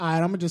All right,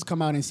 I'm going to just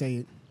come out and say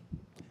it.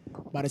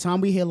 By the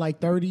time we hit like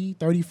 30,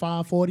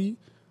 35, 40,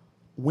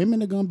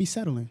 women are going to be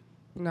settling.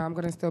 No, I'm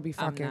going to still be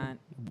fucking. I'm not.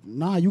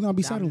 Nah, you're going to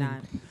be settling.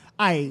 I'm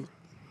not.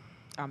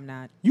 I'm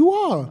not. You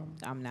are.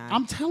 I'm not.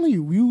 I'm telling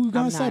you, you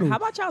going I'm to not. settle. How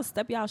about y'all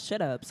step y'all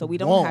shit up so we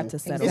don't Whoa. have to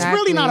settle? It's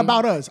really not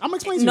about us. I'm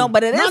explaining to you. No,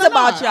 but it is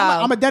about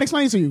y'all. I'm a dead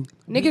explaining to you.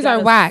 Niggas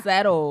are whack.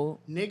 Settle.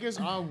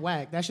 Niggas are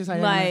whack. That's just how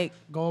you Like-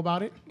 go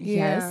about it.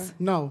 Yes.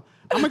 No.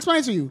 I'm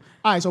explaining to you.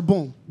 All right, so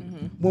boom.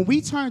 When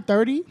we turn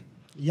 30,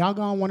 y'all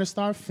gonna want to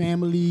start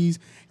families.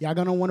 Y'all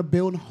gonna want to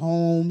build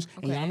homes,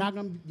 and Okay. y'all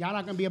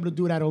not gonna be able to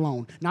do that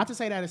alone. Not to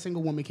say that a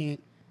single woman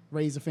can't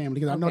raise a family,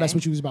 because I know that's Okay.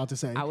 what you was about to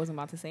say. I wasn't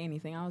about to say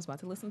anything. I was about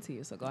to listen to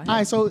you. So go ahead. All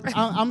right, so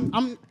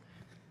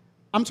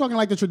I'm talking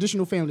like the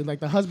traditional family, like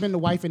the husband, the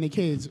wife, and the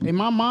kids. In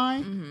my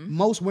mind,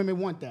 most women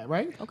want that,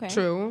 right? Okay.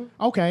 True.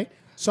 Okay,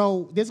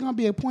 so there's gonna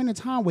be a point in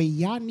time where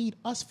y'all need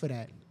us for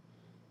that.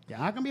 Y'all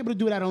not gonna be able to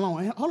do that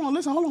alone. And hold on,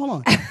 listen, hold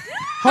on.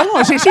 Hold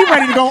on, she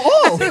ready to go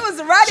off. She was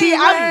ready. She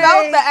I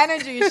felt the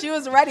energy. She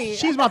was ready.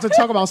 She's about to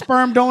talk about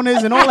sperm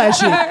donors and all that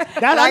shit.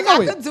 That like I know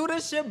I it. could do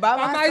this shit by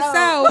By myself.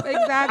 myself,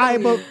 exactly. All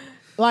right, but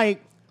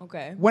like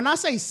Okay. when I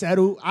say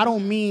settle, I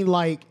don't mean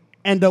like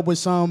end up with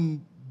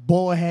some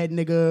bald head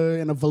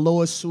nigga in a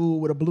velour suit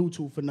with a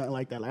Bluetooth or nothing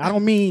like that. Like I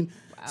don't mean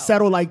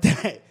settle like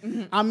that.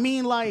 I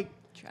mean like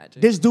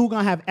Tragic. this dude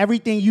gonna have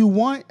everything you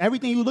want,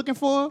 everything you looking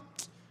for,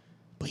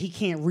 but he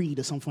can't read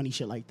or some funny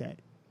shit like that.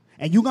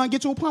 And you gonna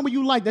get to a point where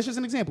you like, that's just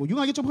an example. You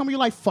gonna get to a point where you're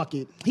like, fuck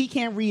it. He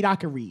can't read, I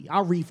can read.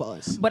 I'll read for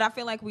us. But I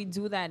feel like we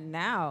do that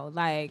now.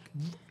 Like,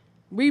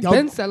 We've Yo,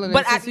 been selling it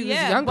but since he was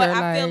younger. but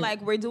I feel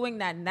like we're doing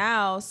that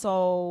now.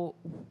 So,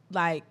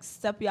 like,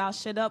 step y'all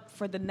shit up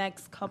for the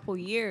next couple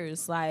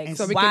years. Like, And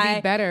so we why, can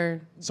be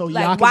better. So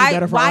Like, y'all can why, be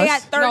better for why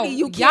us. at 30 No, you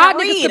y'all can't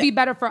niggas read? could be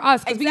better for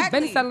us because we've Exactly.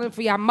 been selling it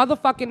for y'all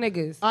motherfucking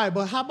niggas. All right,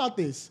 but how about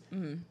this?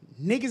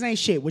 Niggas ain't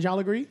shit. Would y'all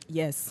agree?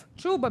 Yes.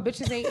 True, but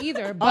bitches ain't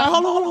either. All right, But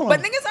hold on. But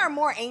niggas are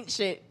more ain't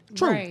shit.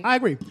 True, Right. I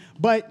agree.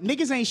 But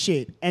niggas ain't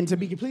shit. And to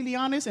be completely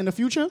honest, in the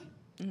future,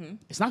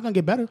 it's not gonna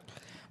get better.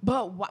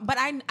 But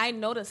I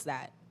noticed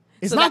that.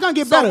 It's not gonna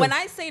get better. So when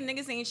I say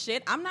niggas ain't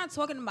shit, I'm not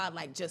talking about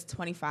like just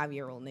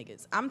 25-year-old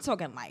niggas. I'm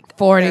talking like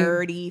 40.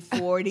 30,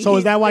 40. So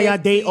is that why y'all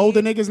 50. date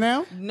older niggas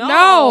now?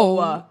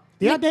 No.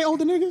 Do y'all date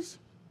older niggas?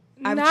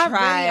 I've Not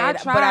tried. really. I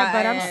tried,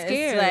 but I'm It's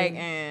scared. like,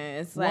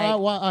 it's like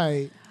Why? All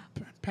right.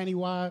 Penny,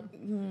 why?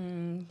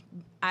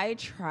 I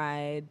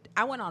tried.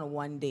 I went on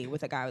one date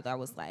with a guy that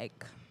was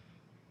like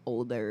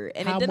older,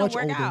 and How it didn't much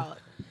work older? out.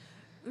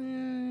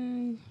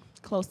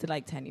 Close to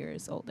like 10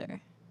 years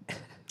older.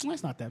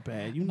 That's not that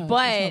bad. You know,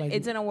 But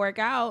it didn't work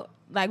out.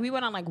 Like, we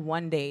went on like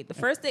one date. The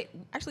first date,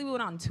 actually, we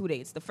went on 2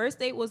 dates. The first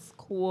date was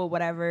cool,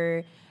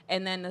 whatever.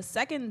 And then the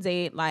second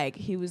date, like,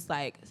 he was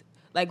like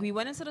we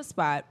went into the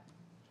spot.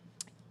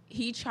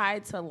 He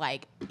tried to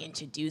like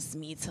introduce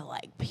me to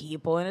like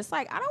people, and it's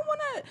like, I don't want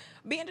to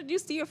be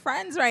introduced to your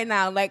friends right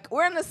now. Like,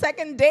 we're on the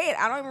second date.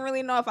 I don't even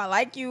really know if I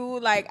like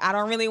you. Like, I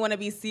don't really want to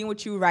be seen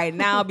with you right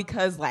now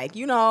because, like,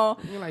 you know,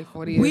 You're like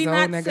 40 years we old,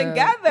 not nigga.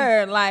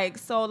 together. Like,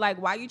 so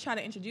like, why you trying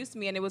to introduce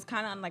me? And it was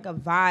kind of on like a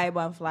vibe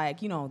of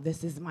like, you know,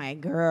 this is my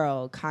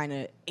girl kind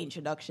of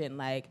introduction.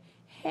 Like,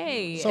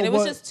 hey, So and it was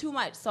what- just too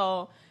much.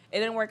 So it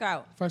didn't work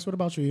out. First, what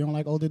about you? You don't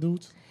like older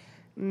dudes?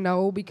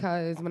 No,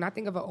 because when I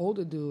think of an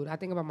older dude, I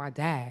think about my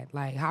dad.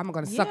 Like, how am I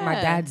going to suck my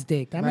Yeah. dad's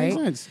dick? That right? makes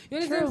sense. You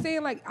understand what I'm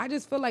saying? Like, I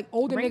just feel like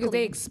older niggas, Wrinkly.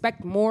 they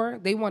expect more.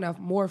 They want a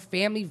more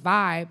family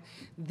vibe.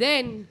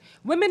 Then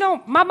women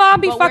don't. My mom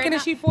be But we're fucking and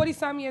not- she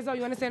 40-some years old.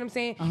 You understand what I'm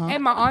saying?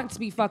 And my aunts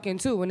be fucking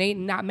too, and they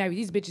not married.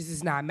 These bitches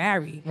is not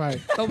married. Right.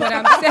 But what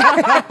I'm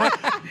saying,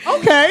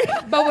 Okay.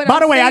 but what By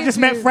I'm the way, I saying just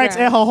met is Frex that-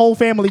 and her whole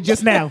family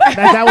just now.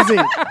 That was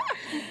it.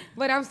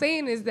 What I'm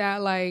saying is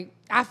that, like,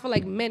 I feel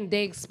like men,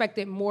 they expect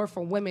it more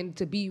from women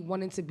to be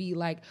wanting to be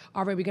like,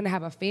 all right, we're gonna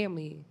have a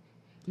family.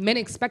 Men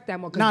expect that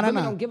more because No, no,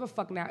 women no. don't give a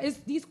fuck now. It's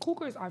these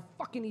cougars are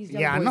fucking these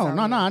young Yeah, I boys know. out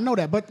No, here. no, I know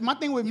that. But my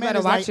thing with men better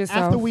is watch like yourself.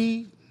 after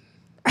we.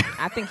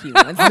 I think he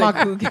was. I'm not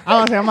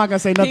gonna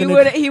say nothing. He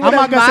would have I'm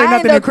not gonna say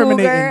nothing a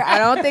incriminating. cougar. I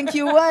don't think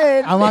you would.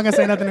 I'm not gonna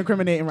say nothing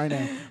incriminating right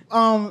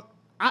now.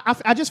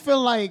 I just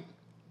feel like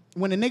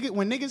when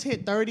niggas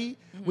hit 30,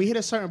 we hit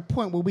a certain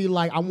point where we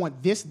like, I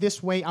want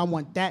this way, I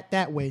want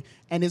that way,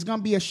 and there's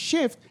gonna be a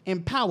shift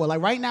in power.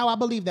 Like right now, I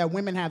believe that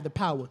women have the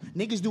power.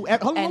 Niggas do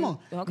hold on.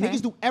 Okay.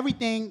 Niggas do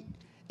everything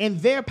in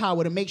their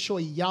power to make sure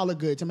y'all are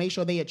good, to make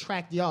sure they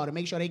attract y'all, to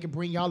make sure they can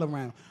bring y'all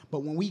around. But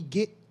when we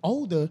get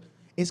older,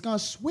 it's gonna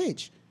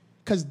switch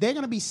because they're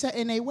gonna be set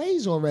in their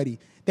ways already.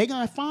 They're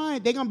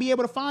gonna be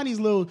able to find these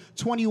little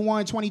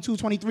 21, 22,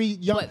 23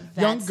 young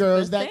that's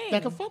girls the that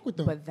thing. can fuck with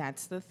them. But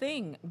that's the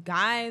thing.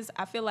 Guys,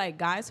 I feel like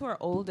guys who are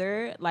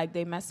older, like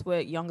they mess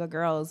with younger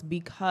girls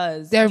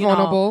because They're you know,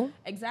 vulnerable.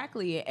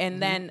 exactly. And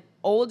then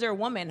older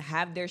women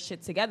have their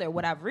shit together.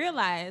 What I've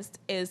realized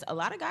is a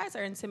lot of guys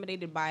are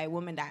intimidated by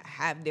women that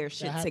have their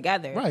shit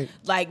together. right.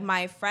 Like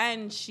my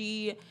friend,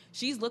 she's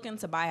looking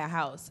to buy a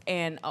house,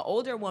 and an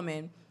older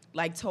woman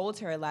like told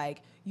her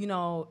like, you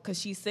know, because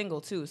she's single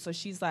too. So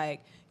she's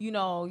like, you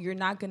know, you're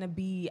not gonna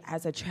be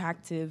as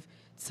attractive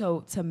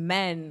to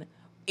men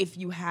if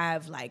you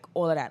have like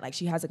all of that, like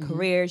she has a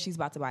career, she's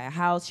about to buy a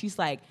house. She's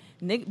like,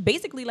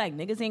 basically like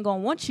niggas ain't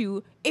gonna want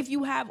you if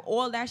you have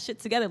all that shit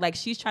together. Like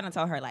she's trying to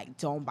tell her like,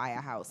 don't buy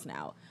a house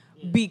now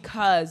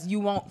because you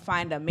won't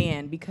find a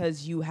man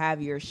because you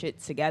have your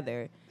shit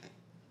together.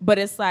 But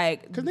it's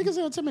like, because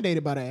niggas are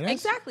intimidated by that.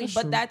 Exactly,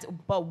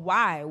 but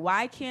why?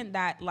 Why can't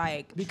that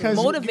like because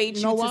motivate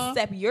you why? to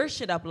step your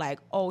shit up? Like,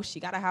 oh, she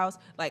got a house.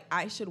 Like,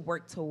 I should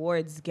work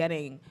towards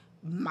getting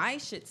my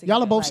shit together.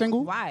 Y'all are both like,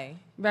 single? Why?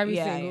 Very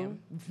Yeah, I single.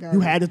 am. You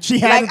had to. She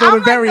had Like, to throw I'm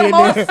the very like in the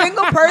most there.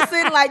 single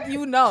person, like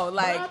you know, I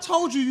like.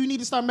 told you need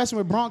to start messing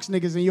with Bronx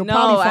niggas and you'll No,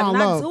 probably I'm find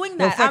not love. doing Yo,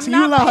 that. Flex, I'm you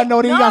not let her pay-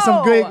 know that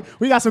No.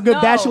 we got some good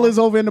No. bachelors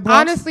over in the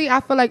Bronx. Honestly, I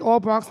feel like all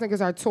Bronx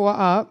niggas are tore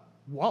up.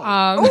 Whoa.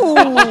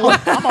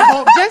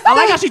 Just I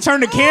like how she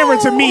turned the camera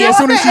to me as just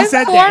soon as to she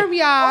said inform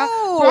that.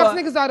 y'all, Ooh.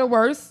 Bronx niggas are the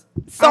worst.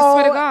 So- I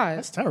swear to God.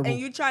 That's terrible. And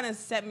you trying to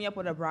set me up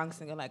with a Bronx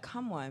nigga? Like,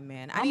 come on,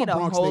 man. I I'm need a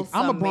Bronx nigga. wholesome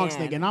I'm a Bronx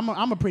man. nigga, and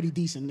I'm a pretty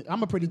decent.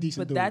 I'm a pretty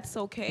decent But dude. that's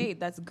okay.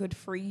 That's good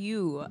for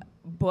you.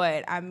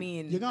 But I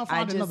mean, You're gonna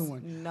find another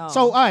one. No.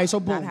 So all right, so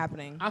boom. Not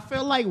happening. I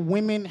feel like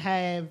women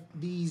have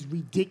these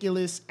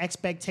ridiculous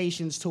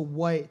expectations to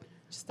what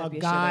Step a your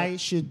shit guy up.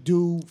 should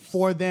do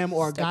for them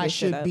or a Step guy your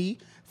shit should up. be.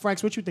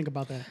 Franks, what you think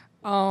about that?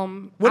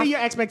 Um, What are your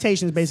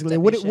expectations, basically?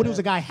 Step What your shit does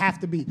a up. guy have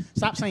to be?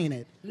 Stop saying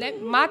it.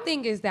 My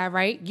thing is that,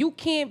 right, you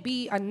can't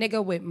be a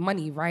nigga with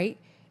money, right?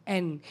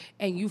 And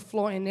you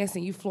flaunting this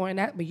and you flaunting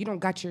that, but you don't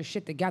got your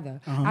shit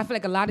together. I feel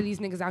like a lot of these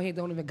niggas out here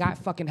don't even got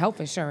fucking health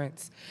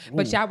insurance.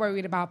 But y'all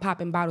worried about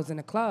popping bottles in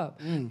the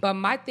club. But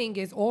my thing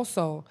is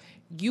also,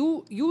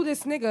 you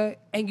this nigga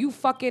and you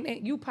fucking,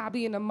 and you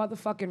probably in a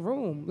motherfucking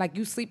room. Like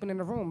you sleeping in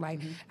the room.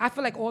 Like I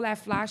feel like all that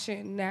fly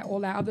shit and all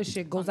that other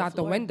shit goes out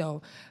the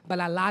window. But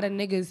a lot of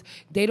niggas,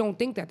 they don't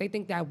think that. They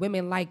think that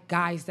women like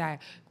guys that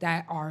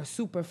are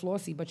super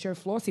flossy, but you're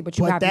flossy, but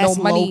you But have that's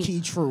no money. low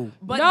key true.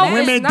 But No, that-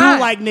 it's Women do not.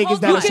 like niggas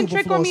that you are can super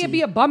trick on me flossy. and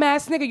be a bum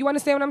ass nigga. You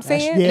understand what I'm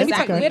saying? yeah, Let me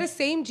tell okay. you, wear the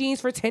same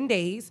jeans for 10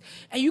 days,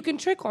 and you can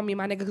trick on me,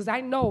 my nigga, because I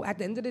know at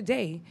the end of the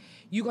day,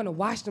 you're gonna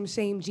wash them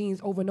same jeans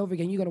over and over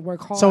again. You're gonna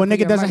work hard. So a for nigga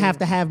your doesn't money. have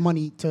to have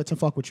money to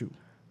fuck with you.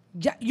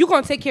 Yeah, you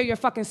gonna take care of your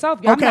fucking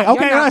self. Y'all Okay, not,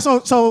 okay. y'all All right,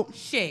 not- so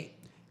shit.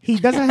 he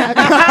doesn't have.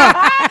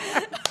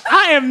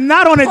 I am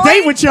not on a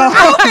date with y'all.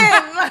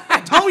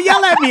 Don't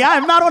yell at me. I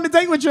am not on a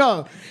date with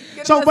y'all.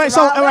 So, us but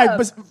so riled all right, up.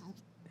 but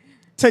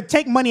to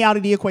take money out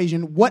of the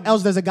equation, what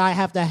else does a guy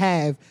have to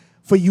have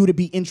for you to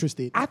be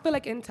interested? I feel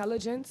like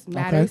intelligence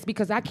matters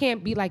because I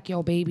can't be like,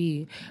 yo,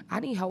 baby, I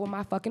need help with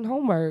my fucking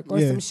homework or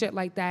Yeah. some shit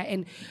like that.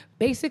 And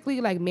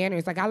basically, like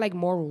manners, like I like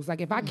morals.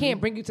 Like if I can't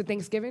bring you to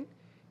Thanksgiving,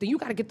 then you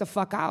gotta get the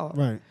fuck out.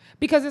 Right.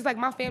 Because it's like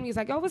my family is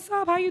like, yo, what's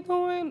up? How you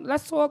doing?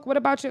 Let's talk. What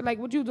about your, like,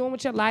 what you doing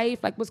with your life?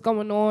 Like, what's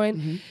going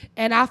on?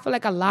 And I feel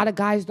like a lot of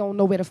guys don't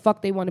know where the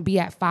fuck they want to be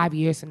at 5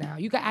 years from now.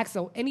 You can ask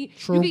you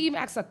can even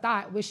ask a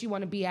thought where she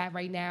want to be at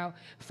right now,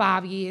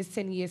 5 years,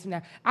 10 years from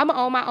now. I'm gonna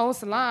own my own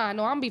salon,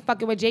 or I'm gonna be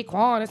fucking with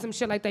Jaquan or some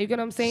shit like that. You get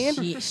what I'm saying?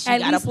 She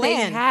At got a least they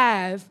plan.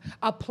 have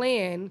a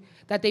plan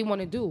that they want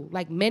to do.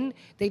 Like men,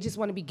 they just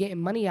want to be getting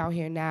money out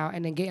here now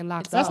and then getting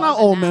locked That's up. not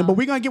old man, but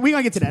we gonna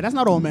get to that. That's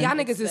not old man. Y'all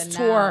niggas is The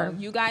tour. now.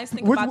 You guys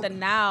think Which about one- the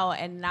now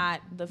and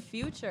not the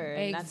future.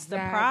 And that's the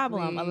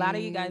problem. A lot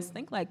of you Exactly. guys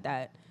think like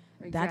that.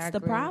 That's the Exactly.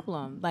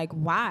 problem. Like,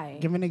 why?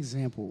 Give an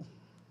example.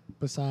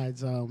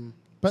 Besides,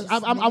 but Just I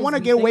niggas want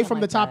to be get away thinking from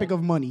the like topic that.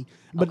 of money,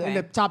 but Okay.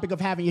 the topic of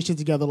having your shit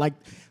together. Like,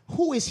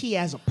 who is he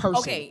as a person?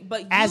 Okay,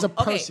 but as a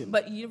okay, person,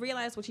 but you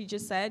realize what you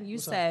just said? You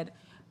said,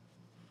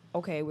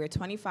 okay, we're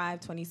 25,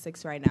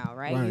 26 right now,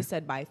 right? Right. You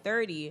said by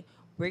 30,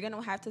 we're going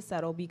to have to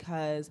settle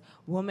because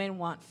women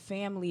want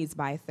families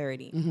by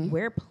 30. Mm-hmm.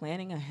 We're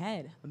planning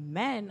ahead.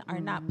 Men are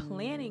not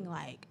planning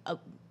like,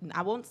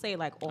 I won't say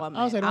like all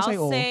men. I'll say, don't say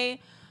all.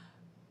 say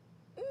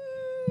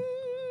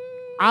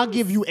I'll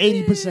give you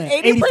 80%, 80%.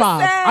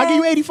 85. I'll give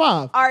you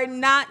 85. are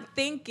not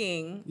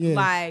thinking Yeah.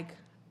 like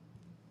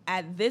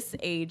at this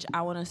age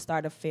I want to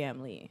start a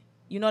family.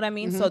 You know what I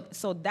mean? Mm-hmm.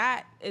 So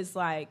that is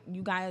like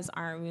you guys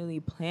aren't really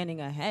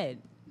planning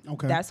ahead.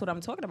 Okay. That's what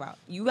I'm talking about.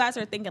 You guys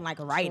are thinking like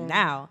right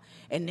now,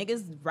 and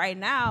niggas right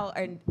now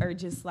are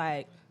just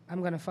like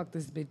I'm gonna fuck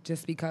this bitch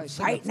just because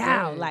she right looks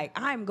now. good. Like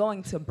I'm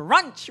going to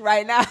brunch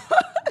right now to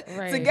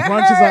Right. get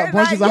Brunch her.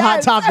 brunch is a hot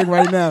yes. topic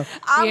right now.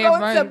 I'm Yeah,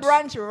 going to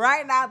brunch. brunch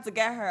right now to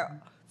get her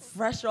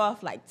fresh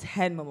off like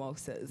 10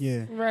 mimosas.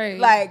 Yeah. right.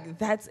 Like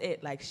that's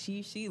it. Like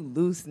she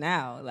loose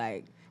now.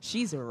 Like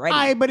she's ready. All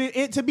right, but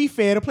to be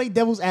fair, to play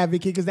devil's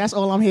advocate, because that's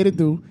all I'm here to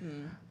do.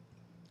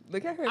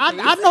 Look at her.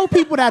 I know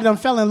people that done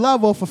fell in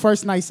love off of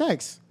first night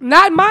sex.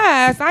 Not my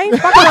ass. I ain't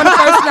fucking on the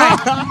first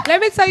night. Let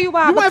me tell you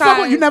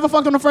why. You never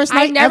fucked on the first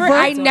night. I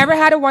ever? never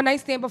had a one night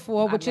stand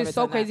before, which never is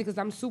so done that. crazy because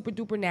I'm super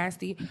duper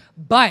nasty.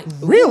 But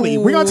Really?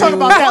 We're gonna talk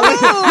about that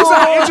later. You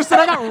sound interested.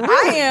 I got really.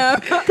 I am.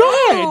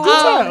 Go ahead.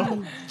 Do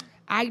tell.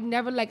 I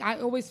never I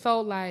always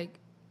felt like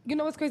You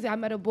know what's crazy? I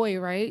met a boy,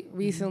 right,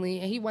 recently,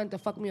 and he wanted to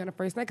fuck me on the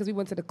first night because we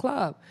went to the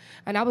club.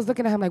 And I was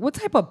looking at him like, what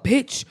type of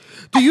bitch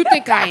do you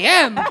think I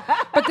am?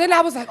 But then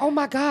I was like, oh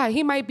my God,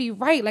 he might be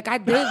right. Like, I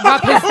did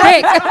rub his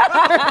dick.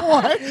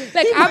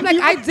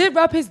 I did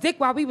rub his dick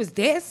while we was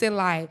dancing.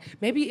 Like,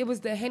 maybe it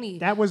was the Henny.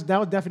 That was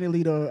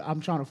definitely the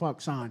I'm trying to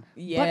fuck sign.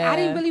 Yeah. But I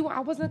didn't really, I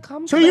wasn't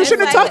comfortable. So you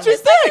shouldn't have touched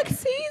his dick.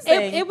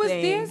 It was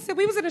dancing.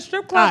 We was in a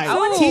strip club,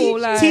 Right.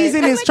 too.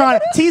 Teasing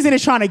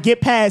is trying to get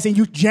past, and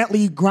you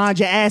gently grind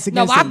your ass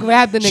against No, I him.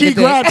 grabbed the nigga She dick.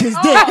 grabbed his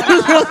dick.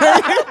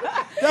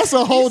 That's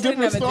a whole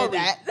different story.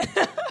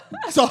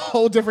 It's a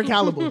whole different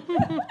caliber.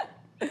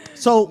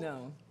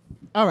 So,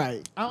 all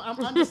right. I'm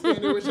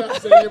understanding what y'all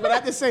saying, but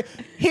I just say,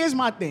 here's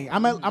my thing.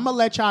 I'm gonna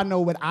let y'all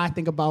know what I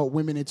think about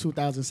women in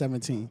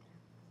 2017.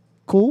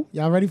 Cool?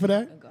 Y'all ready for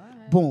that? Go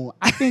ahead. Boom.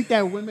 I think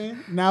that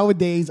women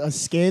nowadays are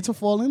scared to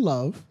fall in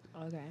love,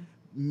 Okay.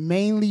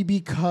 mainly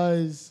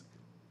because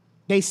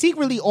they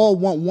secretly all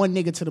want one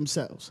nigga to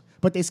themselves.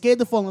 But they're scared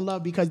to fall in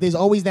love because there's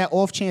always that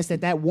off chance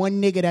that one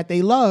nigga that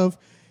they love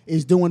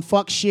is doing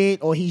fuck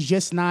shit, or he's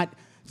just not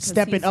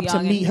stepping up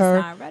to meet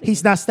her.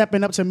 He's not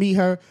stepping up to meet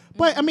her.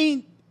 But I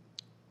mean,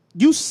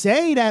 you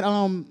say that,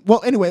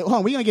 well, anyway, hold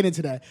on, we're gonna get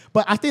into that.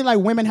 But I think like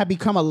women have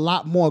become a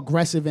lot more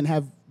aggressive and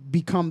have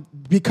become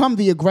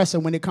the aggressor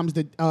when it comes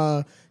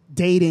to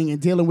dating and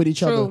dealing with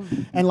each other.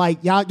 And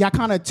like y'all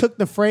kind of took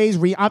the phrase,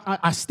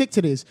 I stick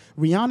to this.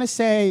 Rihanna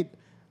said,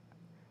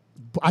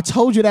 I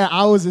told you that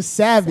I was a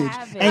savage.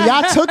 And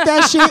y'all took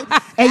that shit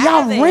and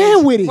y'all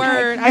ran with it.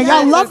 Word. And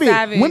y'all love it.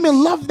 Savage.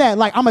 Women love that.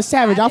 Like, I'm a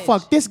savage. I'll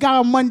fuck this guy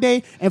on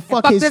Monday and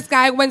fuck this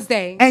guy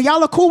Wednesday. And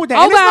y'all are cool with that.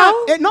 Oh, and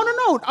well. it's not,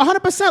 no,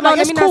 100%. No, Like,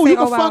 it's cool. You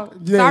can fuck.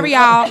 Yeah. Sorry,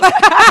 y'all.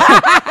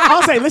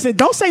 I'll say, listen,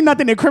 don't say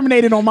nothing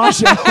incriminating on my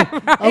show.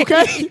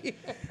 Okay?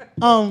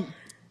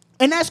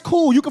 And that's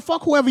cool. You can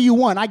fuck whoever you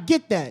want. I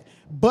get that.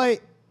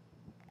 But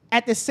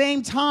at the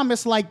same time,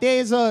 it's like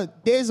there's a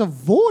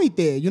void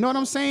there. You know what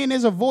I'm saying?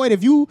 There's a void.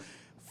 If you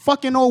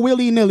fucking all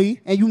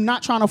willy-nilly and you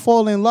not trying to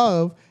fall in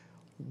love,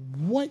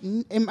 what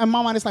in my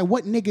mind it's like,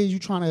 what nigga is you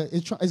trying to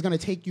is gonna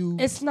take you?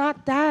 It's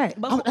not that.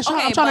 I'm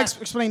trying to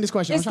explain this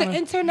question. It's the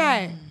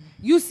internet.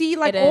 You see,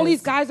 like, all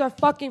these guys are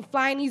fucking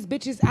flying these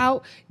bitches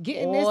out,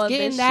 getting All this,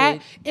 getting this that.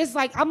 shit. It's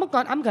like, I'm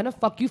gonna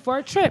fuck you for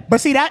a trip.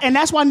 But see that, and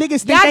that's why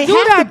niggas think Y'all they do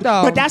have that, to.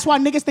 though. But that's why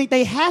niggas think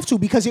they have to,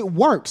 because it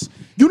works.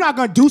 You're not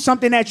gonna do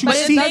something that you But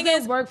see. it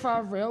doesn't work for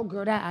a real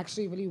girl that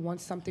actually really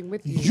wants something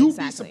with you. You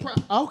be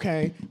surprised.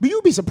 Okay, but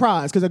you be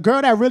surprised because a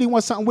girl that really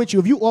wants something with you,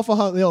 if you offer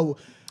her, yo,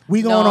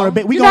 we going on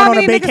a You know how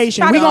many niggas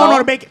vacation. try We to going go?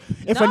 on a vacation.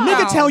 If a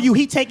nigga tell you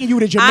he taking you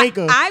to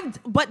Jamaica,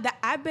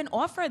 I've been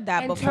offered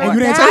that And before. turned you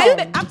didn't take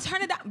it? I've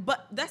turned it down,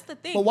 but that's the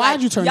thing. But why'd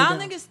like, you turn it y'all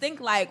down? niggas think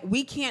like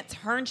we can't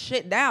turn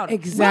shit down.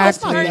 Exactly. We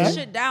Well, turn that's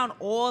not shit down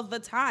all the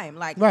time.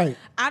 Like, Right.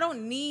 I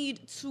don't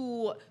need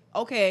to.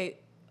 Okay,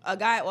 a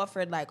guy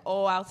offered like,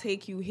 oh, I'll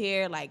take you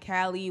here, like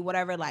Cali,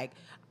 whatever. Like,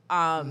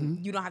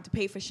 you don't have to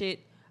pay for shit.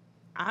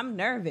 I'm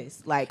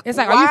nervous. Like, It's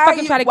like, are you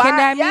fucking trying to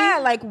kidnap me? Yeah,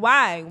 like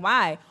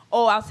why?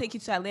 Oh, I'll take you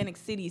to Atlantic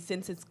City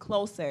since it's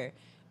closer.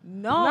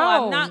 No,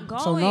 I'm not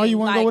going. So now you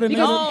wanna go with a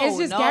Because nigga? it's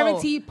just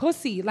guaranteed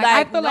pussy. Like,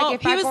 I feel like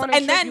if I go on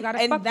a trip, you gotta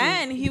fuck me. And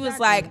then he was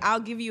like, I'll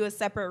give you a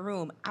separate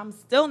room. I'm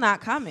still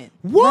not coming.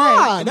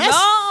 why? Right.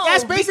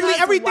 That's basically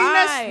because everything.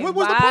 why? What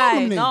was the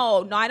problem then?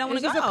 No, I don't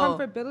want It's to just go. a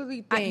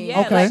comfortability thing. Yeah,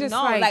 Okay. like, It's just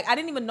no, like I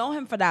didn't even know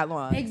him for that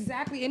long.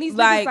 Exactly. And these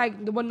Like-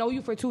 niggas like will know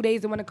you for 2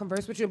 days and want to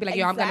converse with you and be like,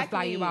 yo, I'm gonna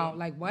fly you out.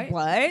 Like, what?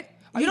 What?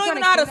 Are You you don't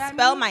even trying know to how to kidnap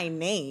spell me? my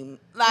name.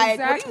 Like, what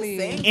are Exactly. you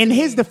saying? In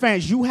his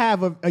defense, you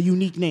have a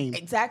unique name.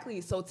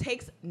 Exactly. So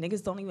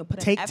niggas don't even put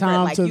an Take effort.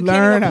 time like to you learn.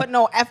 can't even put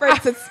no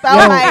effort to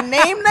spell my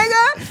name,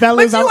 nigga.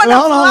 Fellas, but you hold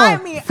wanna fly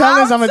on. me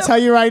Fellas, out I'm gonna to- tell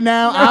you right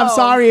now. No, I'm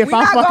sorry if we I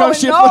not fuck going up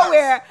shit.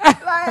 nowhere.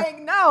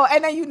 Like, no.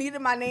 And then you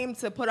needed my name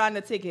to put on the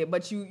ticket,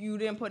 but you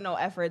didn't put no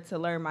effort to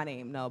learn my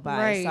name. No, bye.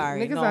 Right.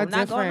 Sorry. Niggas No, are I'm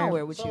not going different.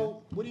 nowhere with you.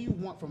 So, what do you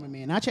want from a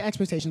man? Not your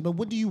expectations, but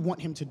what do you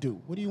want him to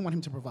do? What do you want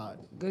him to provide?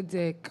 Good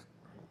dick.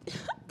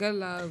 Good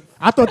love.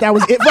 I thought that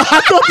was it. But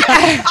I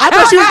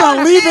thought she was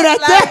gonna leave it at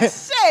Like, that.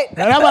 shit.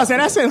 And I'm about to say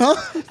that's it, huh?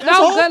 That's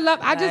No, all? good love.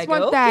 I just Like,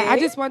 want that. I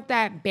okay. just want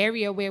that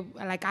barrier where,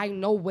 like, I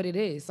know what it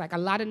is. Like, a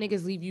lot of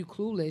niggas leave you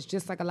clueless,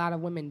 just like a lot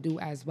of women do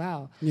as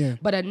well. Yeah.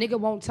 But a nigga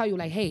won't tell you,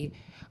 like, hey,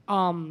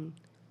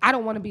 I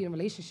don't want to be in a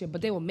relationship,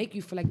 but they will make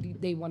you feel like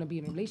they want to be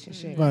in a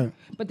relationship. Right.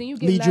 But then you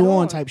get Lead led you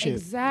on type shit.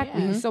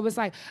 Exactly. So it's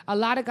like a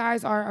lot of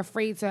guys are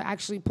afraid to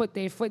actually put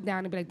their foot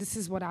down and be like, this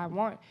is what I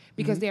want,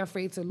 because they're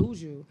afraid to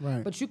lose you.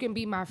 Right. But you can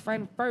be my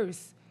friend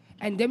first,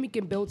 and then we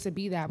can build to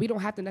be that. We don't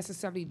have to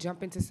necessarily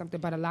jump into something,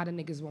 but a lot of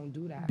niggas won't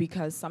do that.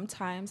 Because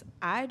sometimes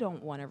I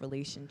don't want a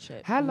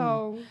relationship.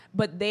 Hello.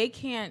 But they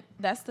can't.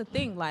 That's the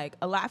thing. Like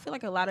I feel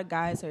like a lot of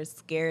guys are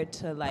scared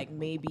to like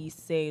maybe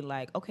say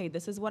like, okay,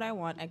 this is what I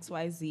want,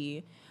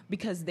 XYZ,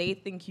 because they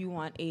think you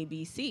want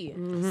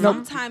ABC.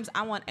 Sometimes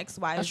I want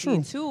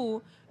XYZ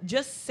too.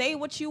 Just say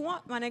what you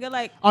want, my nigga.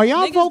 Like, Are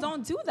y'all niggas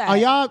don't do that. Are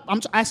y'all? I'm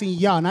asking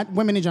y'all, not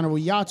women in general.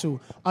 Y'all too.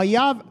 Are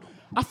y'all?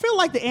 I feel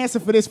like the answer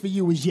for this for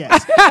you is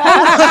yes.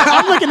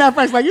 I'm looking at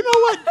Frank like, you know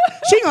what?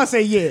 She gonna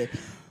say yeah.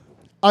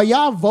 Are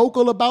y'all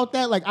vocal about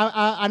that? Like,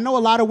 I know a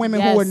lot of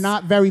women who are Yes.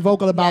 not very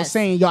vocal about Yes.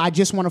 saying, yo, I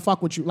just want to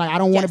fuck with you. Like, I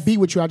don't want to Yes. be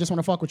with you. I just want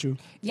to fuck with you.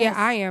 Yeah, Yes.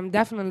 I am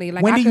definitely.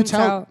 Like, When I do you can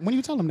tell? When do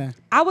you tell them that?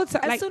 I would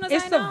tell, As like, soon as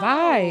it's I the know,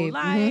 vibe.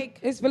 like-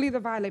 It's really the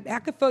vibe. Like, I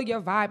could feel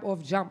your vibe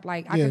off jump.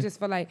 Like, I Yeah. could just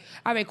feel like,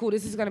 all right, cool,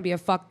 this is gonna be a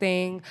fuck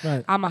thing.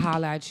 Right. I'ma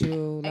holla at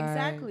you. Like,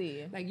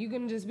 Exactly. Like, you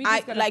can just be I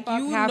just gonna like fuck,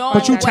 you have know. fun.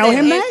 But you what tell it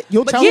him is. that?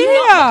 You'll But tell you him?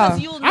 know- Yeah.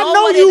 because you'll I know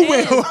know what you it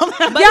is.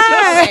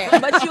 will.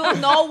 But you'll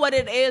know what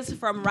it is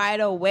from right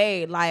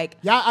away. Like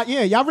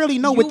Y'all really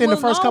know you within the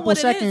will first know couple what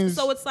it is. seconds.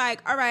 So it's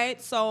like, all right,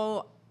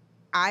 so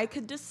I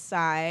could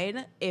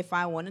decide if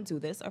I want to do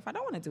this or if I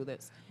don't want to do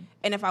this.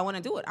 And if I want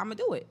to do it, I'm gonna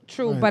do it.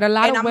 True, Right. but a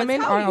lot And of I'ma women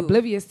tell are you.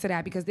 oblivious to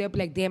that because they'll be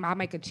like, "Damn, I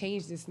might could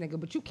change this nigga,"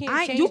 but you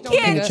can't change. You no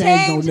can't nigga.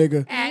 change no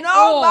nigga. At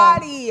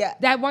nobody all.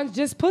 That one's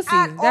just pussy.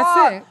 at That's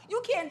all. it.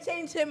 You can't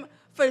change him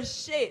for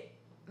shit.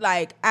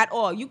 Like at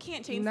all. You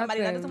can't change somebody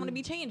that Nothing. doesn't want to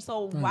be changed.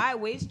 So why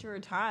waste your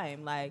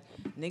time? Like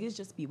niggas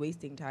just be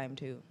wasting time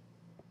too.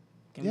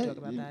 Can we Yeah, talk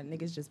about that?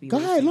 Niggas just be Go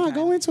wasting ahead, time.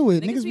 go into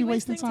it. Niggas be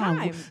wasting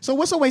time. So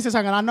what's a waste of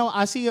time? And I know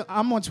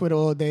I'm on Twitter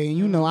all day, and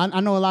you know I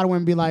know a lot of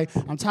women be like,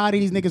 I'm tired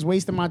of these niggas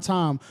wasting my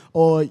time.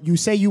 Or you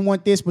say you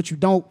want this, but you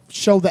don't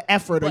show the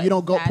effort, or But you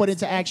don't go put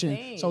that's into the action.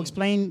 thing. So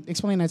explain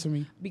that to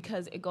me.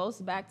 Because it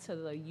goes back to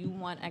the you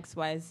want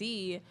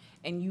XYZ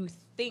and you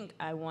think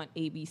I want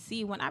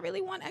ABC when I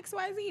really want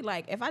XYZ.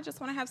 Like if I just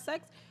want to have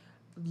sex,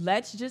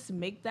 let's just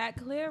make that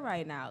clear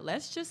right now.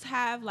 Let's just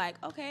have like,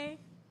 okay,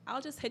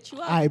 I'll just hit you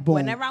up Aight, boom.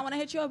 whenever I want to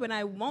hit you up, and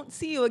I won't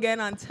see you again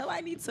until I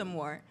need some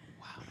more.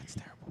 Wow, that's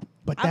terrible.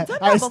 But I've done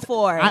that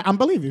before. I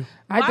believe you.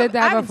 I did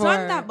that I've before.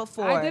 done that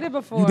before. I did it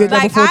before. You did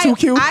that before too,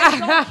 Q? I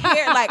don't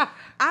care. Like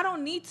I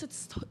don't need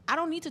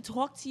to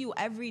talk to you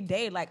every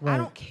day. Like Right. I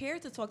don't care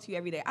to talk to you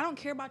every day. I don't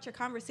care about your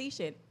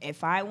conversation.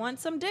 If I want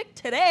some dick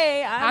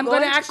today, I'm gonna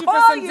going to ask you for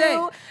call some you, dick.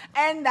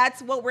 and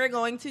that's what we're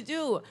going to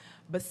do.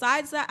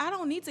 Besides that, I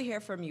don't need to hear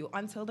from you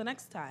until the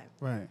next time.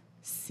 Right.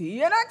 See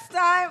you next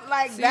time.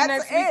 Like See you that's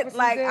next week for it. some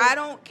Like dick. I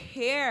don't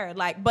care.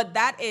 Like, but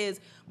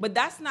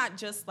that's not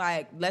just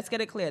like, let's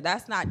get it clear.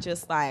 That's not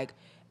just like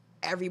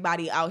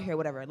everybody out here,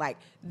 whatever. Like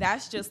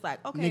that's just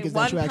like, okay, Niggas that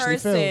one you actually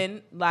feel.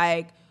 person,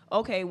 like,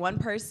 okay, one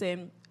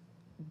person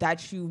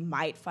that you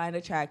might find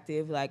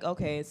attractive, like,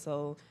 okay,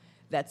 so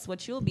that's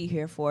what you'll be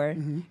here for.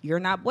 Mm-hmm.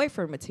 You're not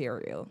boyfriend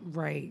material.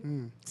 Right.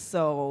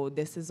 So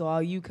this is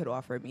all you could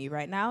offer me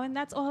right now, and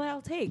that's all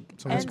I'll take.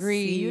 So and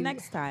Agreed. see you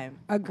next time.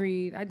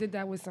 Agreed. I did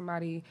that with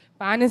somebody.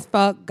 Fine as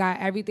fuck, got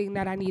everything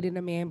that I need in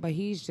a man, but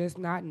he's just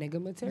not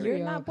nigga material.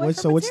 You're not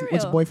boyfriend What's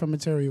material. boyfriend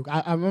material?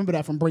 I remember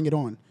that from Bring It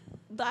On.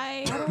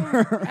 Like,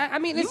 I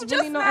mean, you it's just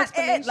really no not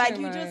explanation. it. Like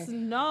you just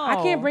know. I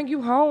can't bring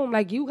you home.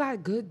 Like you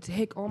got good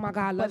dick. Oh my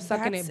god, I love But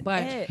sucking that's it.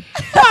 But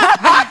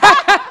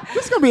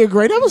This is gonna be a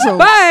great episode.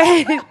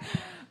 but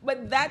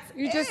But that's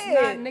You just it.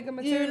 not nigga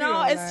material, You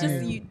know, it's like-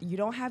 just you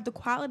don't have the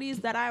qualities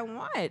that I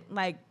want.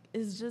 Like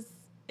it's just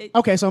it,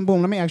 Okay, so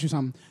boom. Let me ask you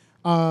something.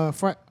 I'm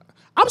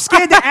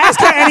scared to ask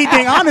her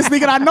anything, honestly,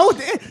 because I know.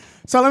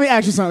 So let me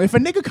ask you something. If a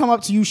nigga come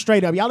up to you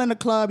straight up, y'all in the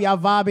club, y'all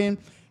vibing,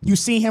 you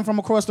see him from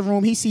across the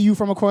room, he see you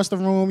from across the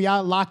room,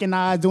 y'all locking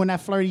eyes, doing that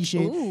flirty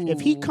shit. Ooh.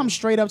 If he comes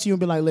straight up to you and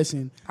be like,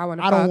 "Listen, I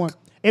wanna don't fuck." want."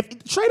 If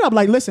straight up,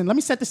 like, "Listen, let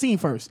me set the scene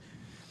first."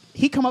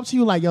 He come up to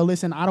you like, "Yo,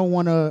 listen, I don't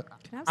want to."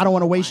 I have I don't some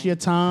want to more waste wine? your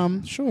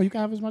time. Sure, you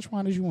can have as much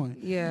wine as you want.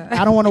 Yeah.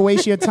 I don't want to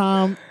waste your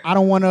time. I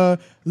don't want to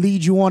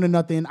lead you on to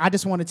nothing. I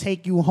just want to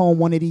take you home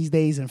one of these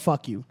days and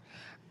fuck you.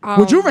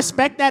 Would you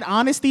respect that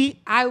honesty?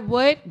 I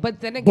would,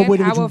 but then again,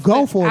 would I you would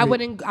go flip- for I it?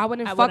 wouldn't. I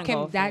wouldn't I fuck wouldn't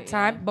go him for that it,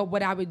 time. yeah. But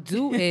what I would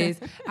do is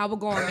I would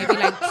go on maybe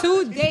like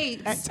 2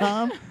 dates.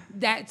 Tom?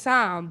 That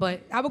time,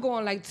 but I would go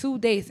on like 2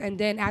 dates, and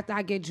then after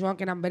I get drunk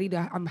and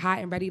I'm hot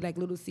and ready like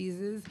Little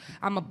Caesars,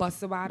 I'ma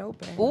bust it wide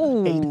open.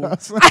 ooh, You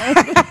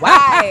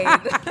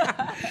wide.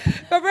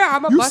 For real,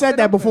 I'ma bust said it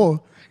that open.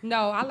 before.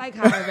 No, I like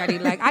hot and ready.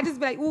 Like I just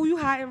be like, ooh, you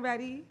hot and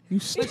ready.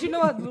 But you know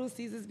what Little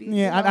Caesars be?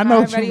 Yeah, you I know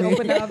hot what and you ready, mean.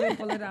 Open the oven,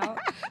 pull it out.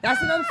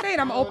 That's what I'm saying.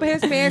 I'm open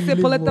his pants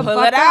and pull it the Pull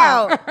fuck it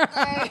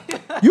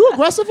out. You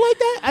aggressive like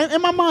that?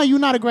 In my mind, you're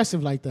not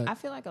aggressive like that. I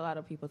feel like a lot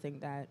of people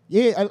think that.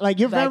 Yeah, like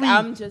you're Like very.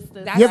 I'm just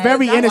a You're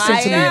very innocent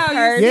to me.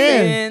 quiet Yeah.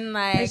 person.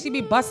 Like And she be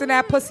busting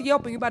that pussy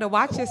open. You better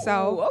watch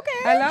yourself. Ooh, okay.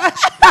 Hello?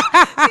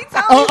 she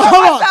told me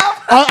Hold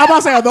on. I'm about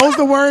to say, are those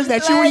the words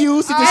that you would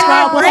use to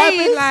describe what Right,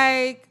 happened?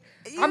 like,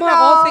 You I'm her know,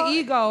 alter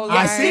ego. I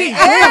Like, see. She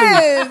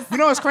Clearly. is. You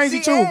know what's crazy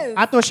She too? is.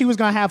 I thought she was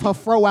gonna have her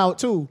fro out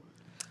too,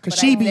 cause But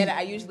she I be. did.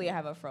 I usually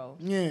have a fro.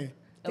 Yeah.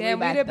 It'll Damn, be we'd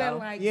back, have been though.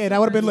 like, Yeah, that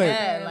would've been lit.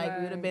 Yeah, like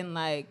we would have been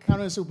like.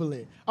 Kind of super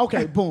lit.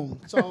 Okay, boom.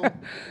 So,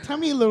 tell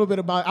me a little bit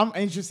about. I'm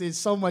interested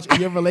so much in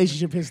your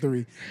relationship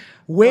history.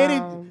 Where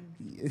Wow.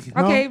 did?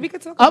 Okay, we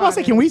could talk I'm about to about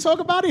say, it. can we talk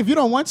about it? If you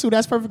don't want to,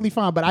 that's perfectly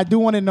fine. But I do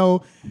want to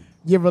know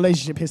your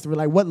relationship history.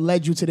 Like, what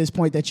led you to this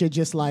point that you're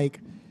just like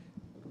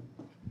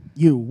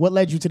you? What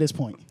led you to this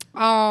point?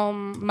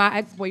 My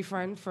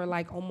ex-boyfriend for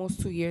like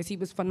almost 2 years, he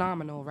was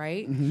phenomenal,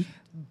 right?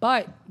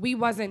 But we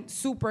wasn't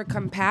super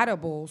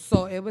compatible.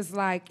 So it was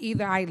like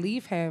either I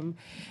leave him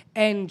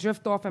and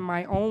drift off in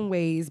my own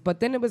ways. But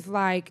then it was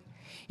like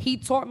he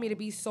taught me to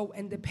be so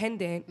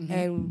independent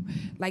and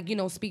like, you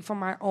know, speak for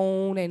my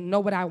own and know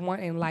what I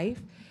want in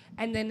life.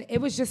 And then it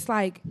was just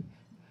like,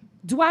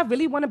 do I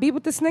really want to be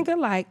with this nigga?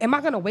 Like, am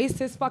I gonna waste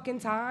his fucking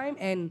time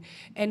and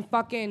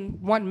fucking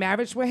want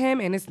marriage with him?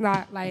 And it's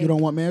not like You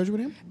don't want marriage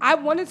with him? I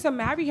wanted to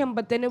marry him,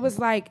 but then it was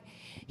like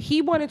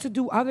he wanted to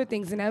do other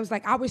things, and I was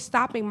like, I was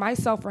stopping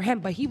myself for him,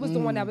 but he was the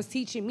one that was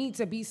teaching me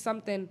to be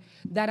something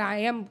that I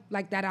am,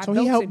 like that I So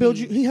built he helped to build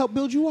be. you. He helped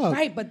build you up.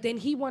 Right, but then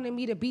he wanted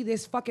me to be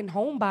this fucking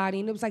homebody,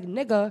 and it was like,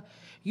 nigga,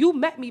 you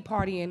met me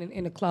partying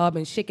in the club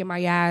and shaking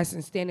my ass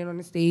and standing on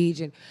the stage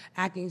and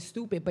acting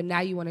stupid, but now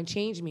you want to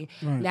change me.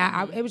 Right.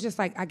 Now, it was just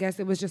like, I guess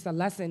it was just a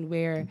lesson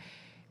where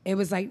it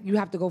was like, you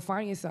have to go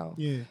find yourself.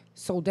 Yeah.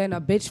 So then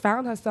a bitch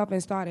found herself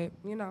and started,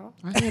 you know.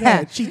 I hear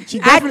that. She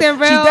Acting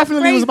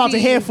definitely real was about to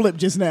crazy. hair flip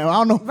just now. I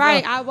don't know.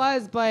 Right, I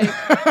was, but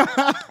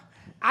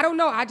I don't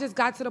know. I just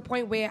got to the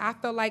point where I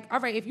felt like, all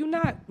right, if you're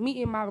not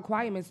meeting my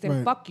requirements, then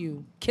Right. fuck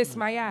you. Kiss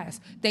my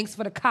ass. Thanks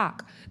for the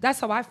cock. That's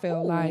how I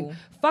feel. Like,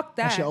 fuck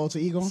that. That's your alter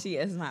ego. She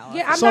is my author.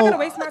 Yeah, I'm So- not gonna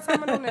waste my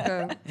time on no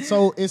nigga.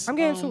 So it's I'm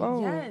getting too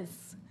old. Yes.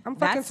 I'm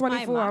fucking That's my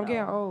 24. I'm motto.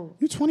 getting old.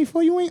 You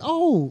 24. You ain't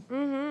old.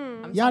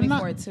 I'm Y'all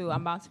 24 not- too.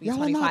 I'm about to be y'all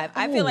are not 25.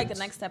 I feel like the old.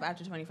 next step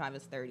after 25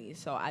 is 30.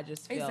 So I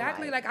just feel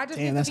Exactly. Like, I just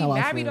Damn, need that's to be how I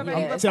married feel.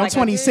 already. Yeah. See, I'm Like,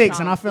 26,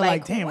 and I feel like,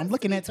 like, damn, I'm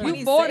looking at 20.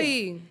 You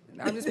 40.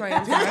 I'm just playing.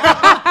 I'm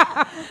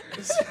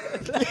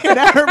sorry.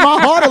 That hurt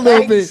my heart a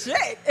little bit.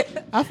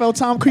 Shit. I felt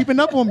time creeping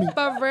up on me.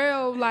 But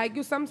real, like,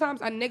 you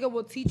sometimes a nigga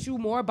will teach you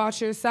more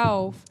about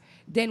yourself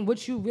than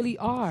what you really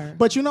are.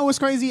 But you know what's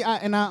crazy?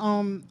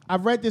 I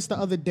read this the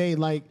other day.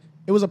 Like,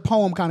 it was a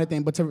poem kind of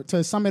thing, but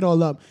to sum it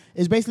all up,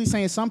 it's basically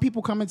saying some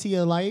people come into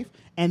your life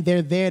and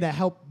they're there to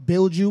help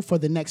build you for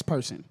the next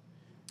person.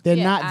 They're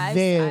not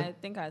there. I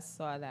think I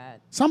saw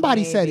that.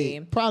 Somebody said Maybe.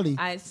 it, probably.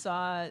 I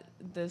saw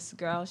this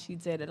girl. She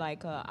did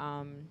like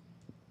a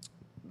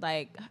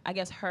like I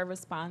guess her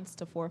response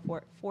to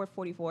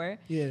 444.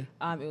 Yeah.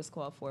 It was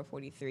called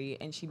 443,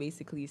 and she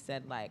basically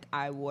said like,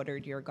 I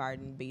watered your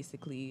garden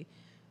basically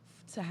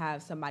to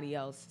have somebody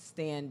else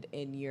stand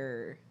in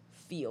your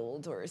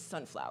field or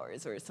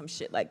sunflowers or some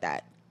shit like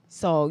that.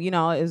 So you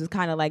know, it was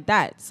kind of like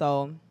that.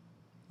 So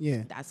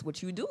Yeah. that's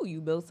what you do.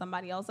 You build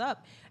somebody else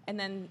up, and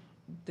then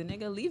the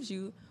nigga leaves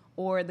you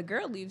or the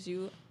girl leaves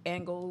you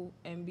and go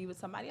and be with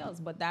somebody else.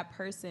 But that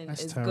person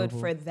That's is terrible. good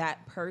for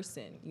that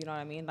person. You know what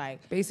I mean?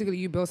 Like, Basically,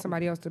 you build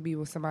somebody else to be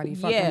with somebody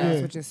fucking Yeah. else,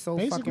 Yeah. which is so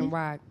Basically. fucking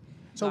whack.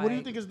 So what do you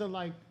Like- think is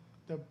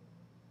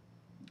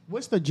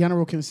what's the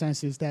general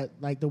consensus that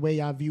like the way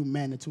y'all view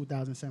men in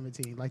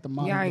 2017, like the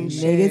modern Y'all ain't day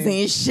shit. men? niggas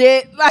ain't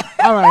shit. Like,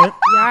 All right.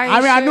 Y'all ain't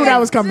I mean, I knew shit. that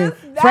was coming.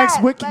 It's just Franks,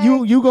 that, what, like-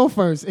 you go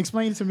first.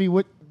 Explain to me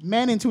what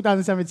men in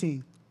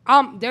 2017.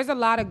 There's a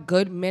lot of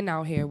good men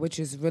out here, which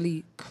is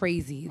really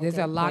crazy. There's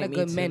a lot point of me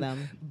good to men.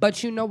 them.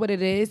 But you know what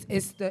it is?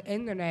 It's the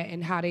internet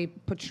and how they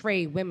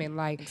portray women.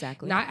 Like,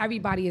 Exactly. not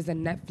everybody is a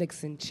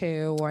Netflix and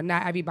chill, or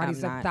not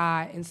everybody's I'm a not.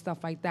 thigh and stuff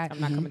like that. I'm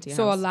not coming to your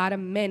So house. a lot of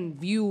men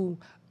view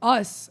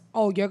us,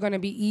 oh, you're gonna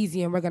be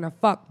easy and we're gonna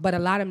fuck. But a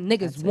lot of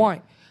niggas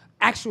want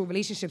actual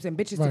relationships and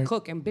bitches to Right.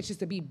 cook and bitches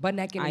to be butt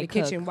naked in I the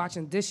cook. kitchen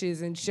watching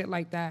dishes and shit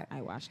like that.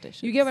 I watched this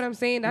shit. You get what I'm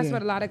saying? That's Yeah.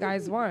 what a lot of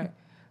guys want.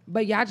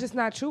 But y'all just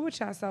not true with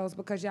yourselves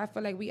because y'all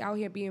feel like we out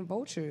here being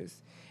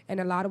vultures. And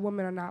a lot of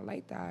women are not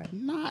like that.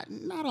 Not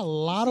a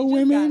lot of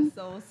women.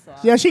 So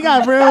soft. Yeah, she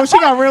got real deep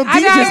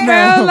I got just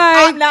now. real,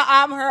 like, Now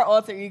I'm her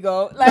alter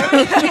ego. Like,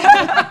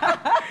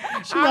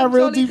 She got I'm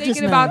real totally deep just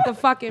thinking now. about the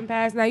fucking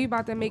past. Now you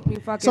about to make me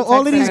fucking So all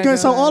of text these that good,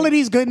 so nigga. all of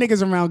these good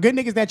niggas around, good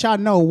niggas that y'all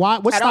know. Why?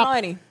 What I don't know stop?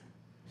 any.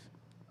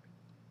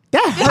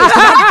 That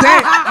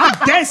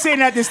hurts. I'm dead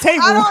sitting at this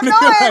table. I don't know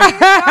any.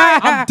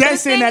 I'm dead The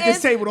sitting thing at this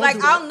is, table. Don't like,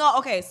 do that. I'll know.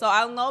 Okay, so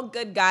I'll know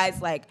good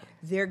guys. Like,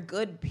 they're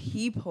good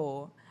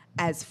people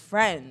as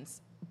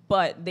friends,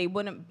 but they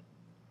wouldn't.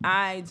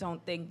 I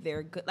don't think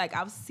they're good. Like,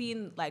 I've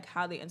seen like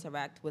how they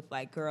interact with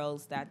like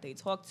girls that they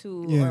talk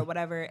to Yeah. or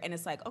whatever, and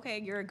it's like,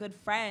 okay, you're a good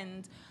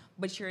friend,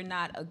 but you're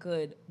not a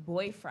good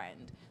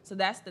boyfriend. So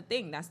that's the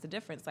thing. That's the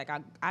difference. Like,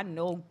 I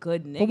know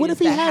good niggas. what if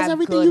he that has have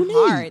everything good you need?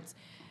 hearts.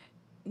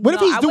 What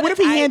if No, he's I do? What if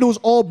he wouldn't- handles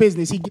all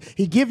business? He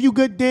give you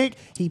good dick.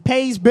 He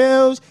pays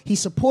bills. He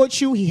supports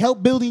you. He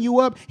help building you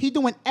up. He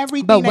doing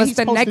everything. But that what's he's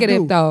the supposed to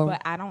negative do. though?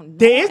 But I don't know.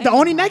 There is the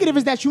only anybody. negative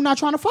is that you're not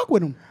trying to fuck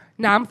with him.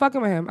 Nah, I'm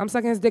fucking with him. I'm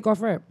sucking his dick off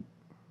rip.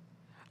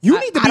 You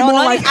need to I be don't more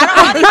know like. any- I don't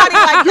know anybody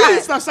like You need to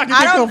that. start sucking I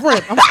dick don't- off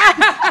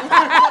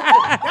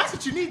rip. That's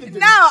what you need to do.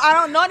 No, I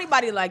don't know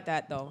anybody like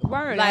that though.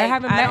 Word, I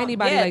haven't met don't-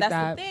 anybody yeah, like that's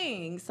that. the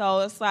thing. So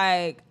it's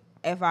like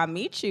if I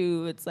meet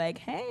you, it's like,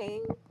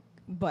 hey,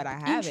 but I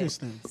haven't.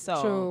 Interesting.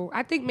 So True.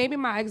 I think maybe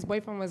my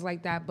ex-boyfriend was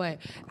like that, but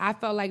I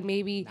felt like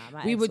maybe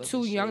my we ex were was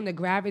too the young shit. to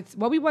gravitate.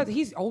 Well, we was.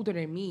 He's older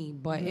than me,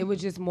 but Mm-hmm. it was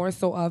just more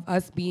so of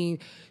us being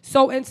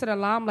so into the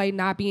limelight,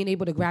 not being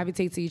able to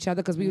gravitate to each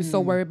other because we were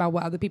so worried about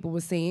what other people were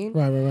saying.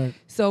 Mm. Right.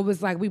 So it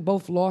was like we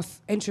both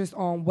lost interest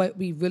on what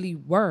we really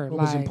were.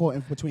 What was like,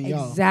 important between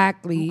y'all.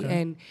 Exactly.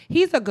 Okay. And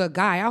he's a good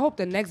guy. I hope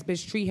the next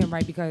bitch treat him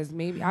right because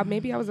maybe I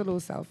was a little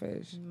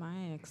selfish.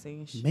 my ex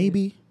ain't shit.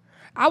 Maybe.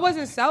 I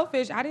wasn't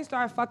selfish. I didn't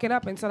start fucking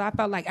up until I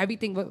felt like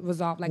everything was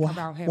off like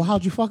around him. Well,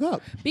 how'd you fuck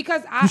up?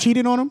 Because You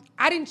cheated on him?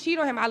 I didn't cheat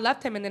on him. I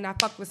left him and then I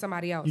fucked with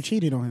somebody else. You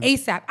cheated on him.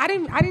 ASAP. I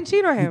didn't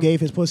cheat on him. You gave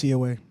his pussy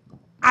away.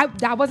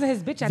 That wasn't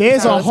his bitch at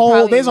There's the time. a whole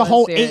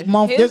probably 8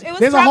 month. It was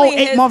There's a whole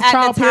probably 8 month his at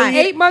trial the time.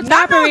 period. 8 months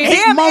Not trial period.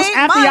 8 months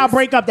after y'all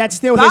break up, that's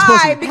still his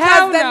pussy. Because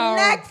Hell the no.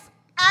 next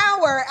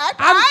hour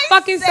after I'm I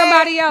fucking say-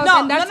 somebody else,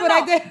 and that's what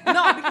I did.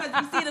 No,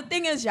 because you see, the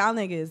thing is, y'all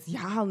niggas,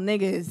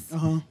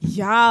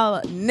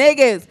 y'all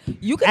niggas.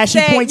 You could As she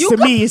say, points you to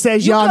could- me, it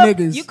says you y'all could-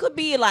 niggas. You could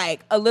be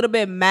like a little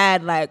bit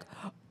mad, like,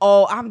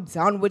 oh, I'm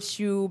done with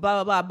you,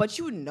 blah blah blah. But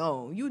you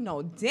know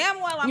damn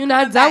well I'm You're coming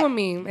not back. done with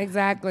me.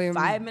 Exactly.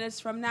 5 minutes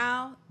from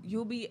now,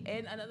 you'll be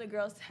in another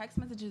girl's text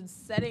messages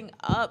setting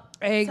up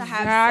to have sex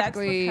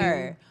Exactly. with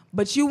her.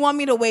 But you want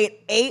me to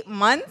wait 8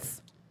 months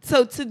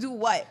to do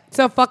what?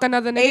 To fuck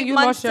another nigga, 8 you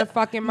months lost your to-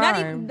 fucking not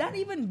mind. even, not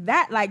even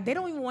that. Like, they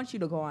don't even want you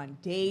to go on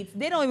dates.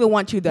 They don't even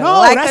want you to No,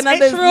 like that's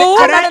another, true.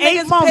 For that another 8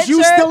 nigga's months, you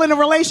picture. still in a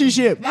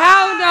relationship.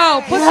 Hell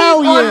no. Pussy's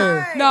Hell on.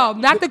 yeah. No,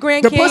 not the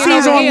Grand The Canyon pussy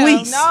is over on here.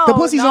 lease. No, The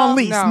pussy's no, on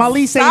lease. no. My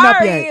lease ain't up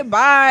Sorry, yet.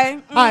 bye.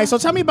 All right, so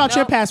tell me about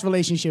your Nope. past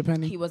relationship,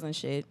 honey. He wasn't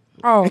shit.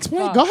 Oh,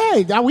 Explain. fuck. Go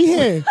ahead. Now we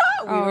here.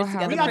 We were hell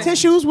together. We no. got for-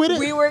 tissues with it.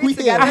 We were here.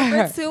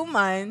 together for 2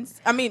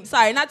 months. I mean,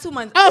 sorry, not 2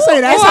 months. I'll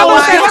say that. Oh, That's how I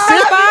I was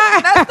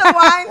said. That's the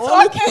wine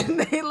All it- talking.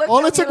 They looked all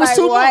at it took me was like,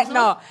 2 what? months, huh?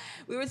 No,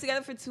 we were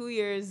together for 2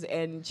 years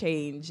and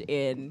change,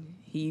 and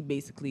he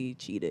basically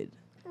cheated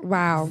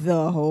Wow.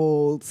 the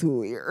whole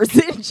 2 years.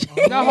 and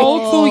change. The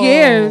whole 2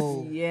 years.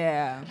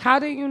 Yeah. How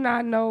did you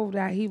not know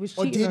that he was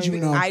Or cheating did on you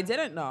know? I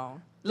didn't know.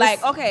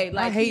 Like, okay,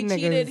 like hate he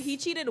cheated. niggas. He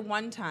cheated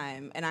one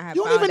time, and I have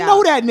You don't found even out.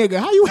 know that nigga.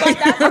 How you hate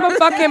I'm gonna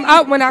fuck him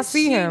up when I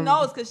see She him.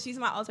 knows because she's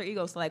my alter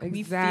ego. So like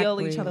we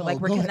feel each Exactly. other. Like Oh,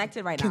 we're go ahead.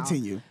 connected right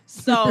Continue. now.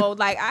 So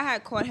like I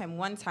had caught him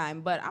one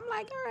time, but I'm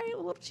like, all right, a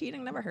little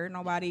cheating, never hurt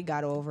nobody,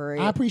 got over it.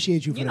 I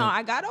appreciate you for You know, that.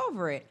 I got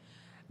over it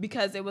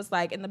because it was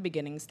like in the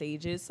beginning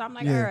stages. So I'm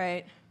like, Yeah. all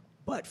right,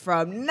 but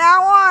from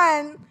now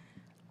on,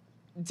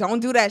 don't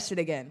do that shit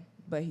again.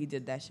 But he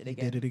did that shit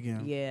again. did it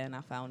again. Yeah, and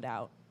I found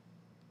out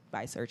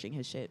by searching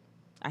his shit.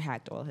 I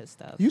hacked all his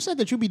stuff. You said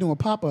that you be doing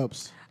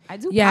pop-ups. I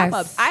do Yes.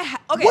 pop-ups.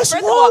 Okay, What's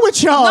first of wrong all,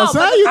 with y'all, no,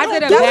 son? but You I don't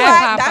did a do that's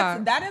bad why,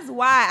 pop-up. that is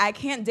why I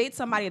can't date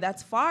somebody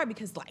that's far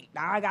because like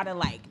now I gotta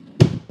like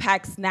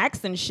pack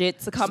snacks and shit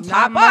to come Not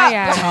pop my up.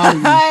 ass.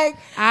 like,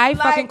 I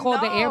fucking like,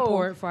 called the no.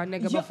 airport for a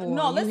nigga before.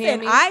 No, You hear listen,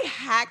 me? I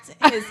hacked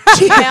his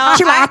She email.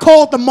 like, I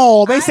called the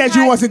mall. They I said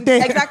you hacked- wasn't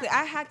there. Exactly.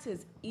 I hacked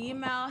his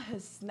email,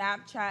 his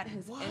Snapchat,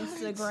 his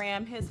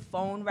Instagram, his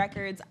phone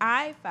records.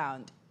 I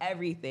found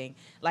everything.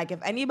 Like if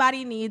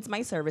anybody needs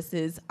my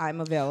services,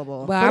 I'm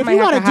available. Well, But I if might you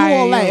have gotta to do hire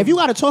all that, you. if you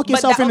gotta talk But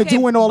yourself that- into okay,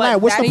 doing all but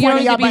that, what's the that's- point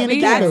of you y'all don't being need to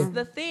be That's together?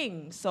 the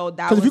thing. So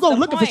that 'Cause if you was go the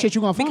looking for point. shit,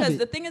 you gonna find Because it.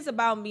 the thing is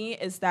about me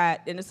is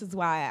that, and this is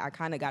why I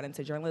kind of got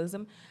into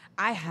journalism.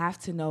 I have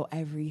to know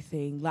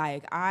everything.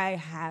 Like I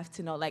have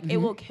to know. Like Mm-hmm.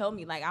 it will kill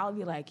me. Like I'll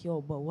be like, yo,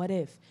 but what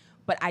if?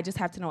 But I just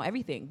have to know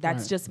everything.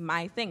 That's Right. just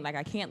my thing. Like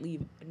I can't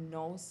leave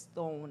no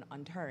stone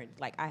unturned.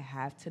 Like I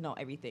have to know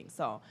everything.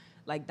 So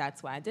like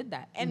that's why I did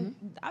that. And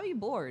Mm-hmm. I'll be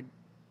bored.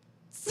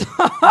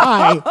 All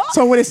right.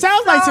 So what it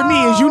sounds like to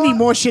me is you need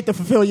more shit to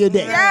fulfill your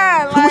day.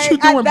 Yeah, like what you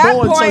doing at that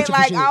bored point, searching for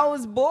like shit? I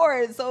was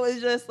bored, so it's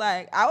just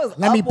like I was.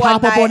 Let up me one pop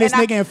up night on this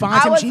and nigga and find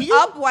I him was cheating?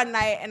 up one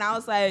night and I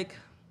was like,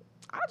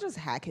 I'll just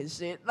hack his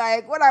shit,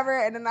 like whatever.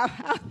 And then I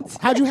found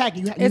How'd you hack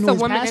it? You It's know a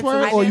his woman password,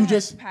 intuition. or I you didn't have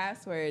just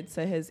password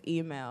to his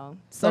email. like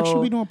So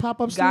should be doing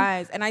pop-ups? too?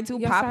 guys, and I do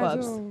Yes, I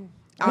pop-ups. do.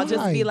 I'll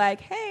just be Why?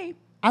 like, hey.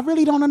 I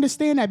really don't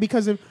understand that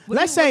because if what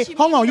let's do you- say, what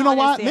hold mean on, you know don't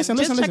what? understand? Listen,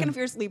 Just checking listen. if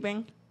you're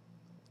sleeping.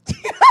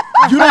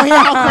 You don't hear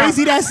how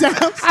crazy that sounds?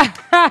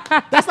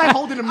 That's like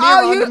holding a mirror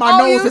under my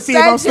nose to see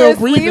if I'm still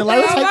breathing.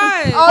 Like, sleeping.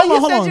 like, Oh, hold on,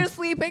 hold on. you're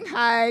sleeping.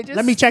 Hi. Just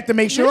Let me check to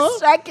make sure. Just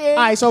checking. All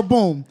right, so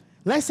boom.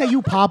 Let's say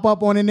you pop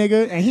up on a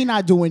nigga and he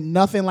not doing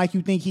nothing like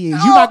you think he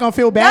is. You not gonna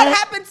feel bad? That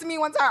happened to me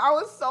one time. I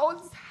was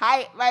so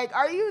tight. Like,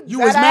 are you? You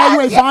dead was mad you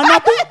ass? ain't find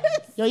nothing?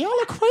 Yo, y'all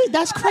are crazy.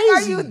 That's Like,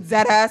 crazy. are you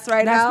dead ass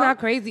right That's now? not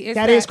crazy. It's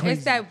That that is crazy.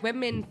 It's that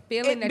women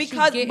feeling that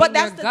Because, you get but in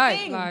that's your the gut.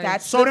 thing. Like,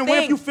 That's So the then thing.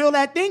 what if you feel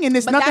that thing and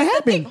it's But nothing that's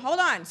the thing. happened? Hold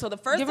on. So the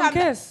first Give him time, a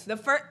kiss. the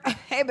first,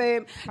 hey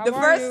babe, How the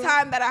are first you?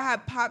 time that I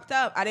had popped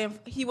up,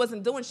 he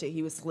wasn't doing shit.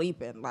 He was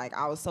sleeping. Like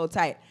I was so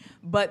tight.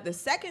 But the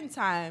second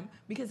time,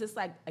 because it's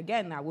like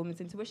again that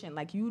woman's intuition,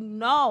 like you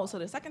know. So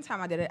the second time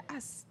I did it, I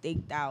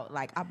staked out.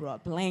 Like I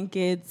brought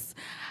blankets.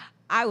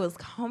 I was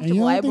comfortable.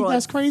 don't I think brought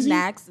that's crazy?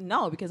 snacks.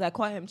 No, because I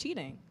caught him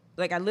cheating.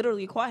 Like I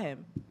literally caught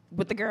him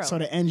with the girl. So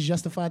the ends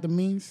justify the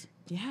means?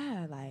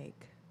 Yeah,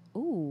 like,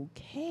 ooh,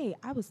 okay.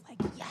 I was like,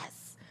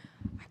 yes,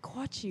 I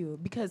caught you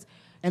because.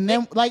 And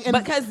then, like, and-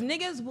 because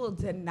niggas will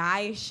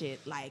deny shit.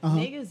 Like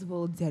niggas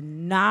will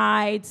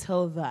deny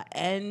till the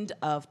end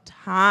of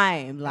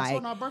time. That's Like,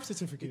 on our birth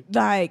certificate.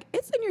 like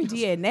it's in your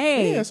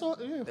DNA. Yeah, so,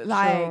 yeah.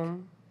 Like Sure.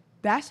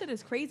 that shit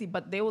is crazy,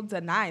 but they will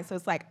deny. So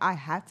it's like I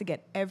have to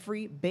get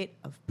every bit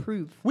of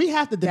proof. We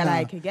have to deny. That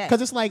I could get.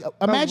 Because it's like,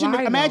 imagine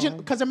why imagine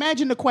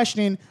the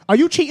question, are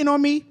you cheating on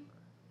me?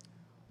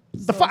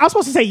 I'm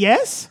supposed to say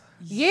yes?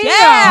 yeah.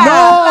 Yeah.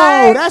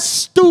 No, like- that's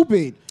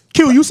stupid.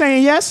 Q, you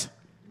saying yes?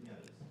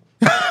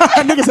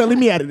 Nigga said, leave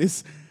me out of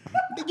this.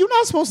 You're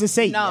not supposed to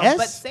say No, yes.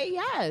 but say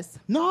yes.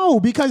 No,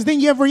 because then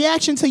your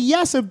reaction to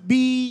yes would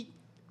be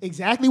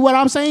exactly what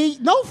I'm saying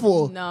no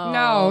for.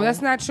 No,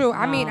 that's not true.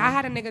 I mean, I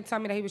had a nigga tell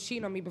me that he was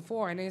cheating on me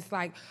before, and it's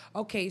like,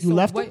 okay, so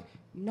left what? it?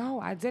 No,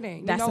 I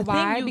didn't. That's you know the thing,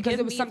 why? you Because give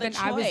it was me something the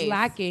I was choice.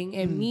 lacking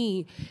in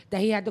me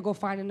that he had to go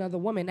find another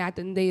woman. At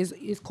the end of the day,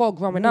 it's called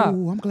growing up.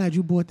 Ooh, I'm glad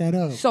you brought that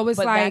up. So it's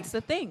But like, that's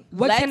the thing.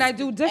 what can I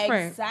do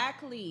different?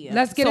 Exactly.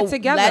 Let's get it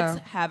together. Let's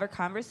have a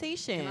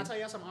conversation. Can I tell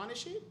y'all some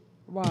honest shit?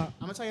 What? I'm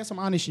gonna tell you some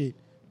honest shit.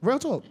 Real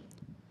talk.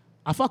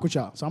 I fuck with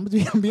y'all, so I'm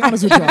gonna be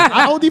honest with y'all.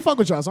 I OD fuck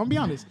with y'all, so I'm gonna be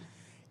honest.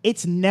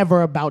 It's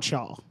never about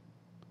y'all.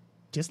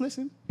 Just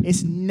listen.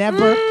 It's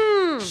never.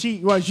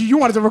 You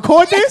wanted to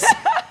record this?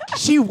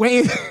 She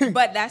went.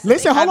 But that's the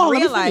listen. thing. Hold I've on. Let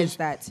me realized finish.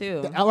 that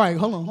too. All right,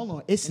 hold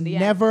on. It's In the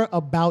never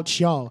about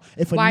y'all.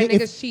 If a Why ni-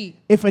 niggas cheat?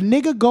 If a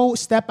nigga go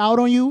step out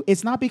on you,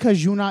 it's not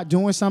because you not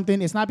doing something.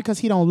 It's not because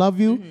he don't love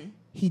you.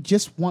 He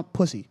just want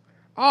pussy.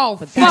 Oh,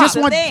 But fuck. He just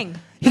the want. thing.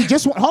 He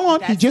just want. Hold on.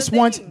 He That's just the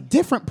wants thing.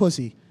 different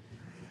pussy.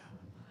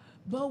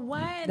 But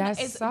when That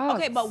is sucks.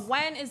 okay? But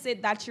when is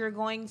it that you're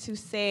going to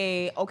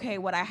say, okay,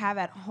 what I have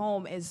at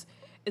home is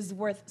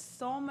worth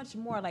so much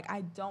more? Like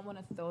I don't want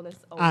to throw this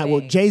away. All right.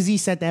 Well, Jay-Z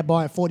set that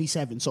bar at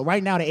 47. So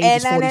right now the age and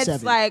is then 47.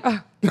 it's like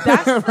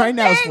that's the Right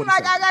now it's thing. 47.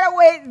 Like I gotta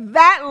wait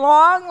that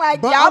long.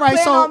 Like But, y'all all right,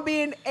 plan so- on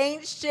being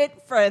ain't shit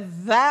for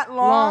that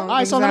long. All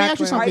right, so let me ask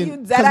you Exactly. Are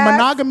something. you dead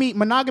ass?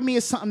 Monogamy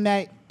is something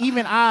that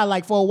even I,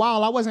 like, for a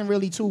while, I wasn't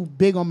really too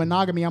big on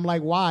monogamy. I'm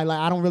like, why? Like,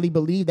 I don't really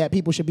believe that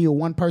people should be with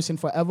one person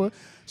forever.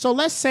 So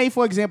let's say,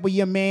 for example,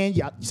 your man,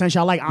 since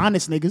y'all like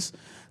honest niggas,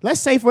 let's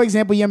say, for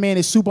example, your man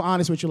is super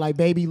honest with you. Like,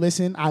 baby,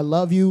 listen, I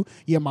love you.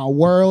 You're my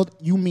world.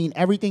 You mean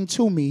everything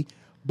to me.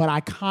 But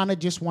I kind of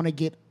just want to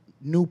get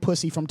new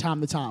pussy from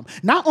time to time.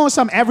 Not on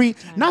some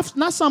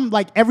not some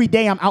like every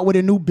day I'm out with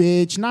a new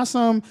bitch. Not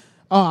some.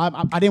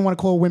 I didn't want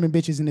to call women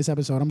bitches in this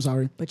episode. I'm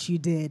sorry. But you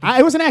did.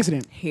 It was an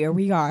accident. Here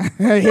we are.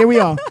 Here we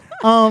are.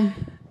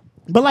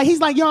 But like he's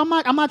like, yo, I'm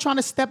not trying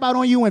to step out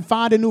on you and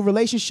find a new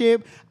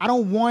relationship. I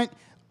don't want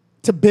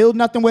to build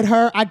nothing with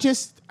her.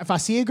 If I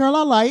see a girl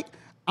I like,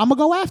 I'm gonna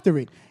go after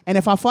it. And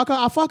if I fuck her,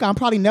 I fuck her. I'm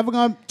probably never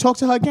gonna talk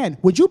to her again.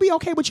 Would you be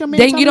okay with your man?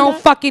 Then telling you don't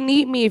that? fucking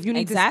need me if you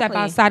need to step Exactly.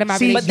 outside of my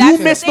See, relationship. you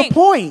that's missed the thing.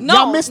 point.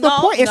 Y'all missed the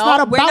point. It's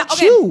not we're about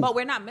okay, you. But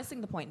we're not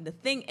missing the point. The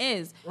thing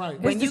is, Right.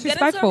 when It's you get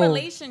into disrespectful. a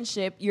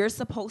relationship, you're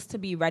supposed to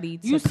be ready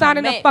to You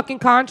signing a commit. fucking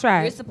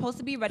contract. You're supposed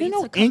to be ready You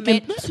know, to commit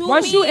ain't- to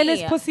Once me you in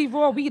this pussy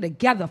raw, we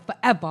together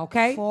forever,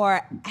 okay?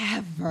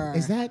 forever.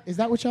 Is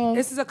that what y'all?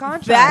 This is a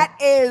contract. That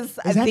is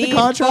that the the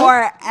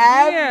contract?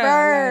 forever,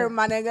 Yeah, like-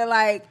 my nigga.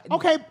 Like,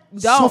 okay.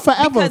 Don't, So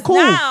forever. because Cool.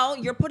 now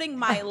you're putting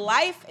my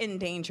life in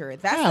danger.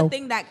 That's How? the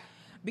thing that.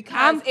 Because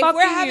I'm if we're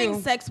fucking having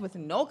you. sex with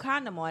no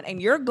condom on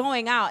and you're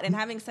going out and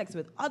having sex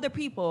with other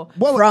people,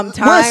 Well, from we're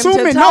time to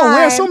assuming, No, we're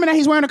time. assuming that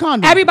he's wearing a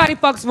condom. Everybody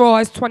fucks raw.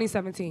 It's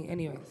 2017,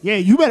 anyways. Yeah,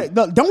 you better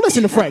don't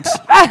listen to Frex.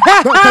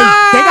 'Cause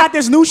they got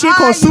this new shit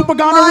called You super might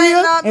gonorrhea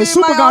not and be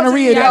super my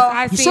gonorrhea. ultimate. That, Yes,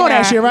 I you seen saw that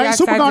that. shit, right? Yes,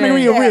 Super I did.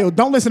 gonorrhea Yeah. real.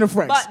 Don't listen to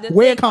Frex. But the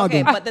Wear a thing,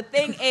 condom. okay, but the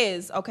thing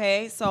is,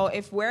 okay, so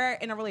if we're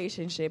in a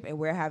relationship and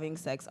we're having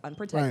sex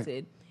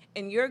unprotected,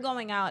 and you're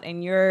going out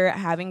and you're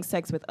having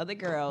sex with other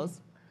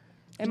girls,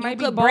 It you might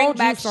be could bring ball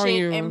back juice on shit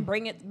you. and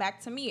bring it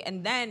back to me,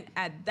 and then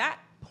at that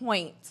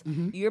point,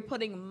 you're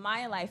putting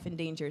my life in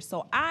danger.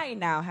 So I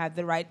now have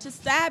the right to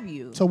stab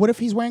you. So what if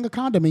he's wearing a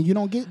condom and you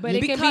don't get? But it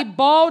can Because- be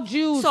ball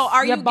juice. So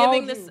are Your you ball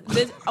giving juice.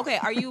 this? Okay,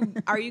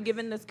 are you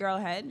giving this girl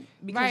head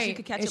because she Right.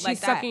 could catch Is it she like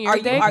that? sucking your Are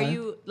you dick? are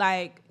you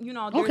like there's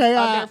Okay,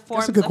 other that's a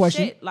forms good of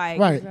question. shit like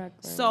Right.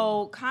 Exactly.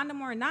 So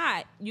condom or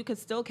not, you could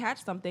still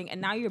catch something, and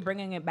now you're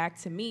bringing it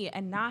back to me,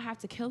 and now I have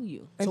to kill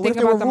you. And So think what if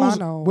about there the were rules?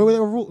 mono. Where were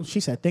there rules?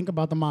 She said, "Think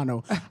about the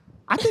mono."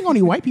 I think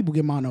only white people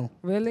get mono.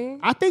 Really?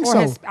 I think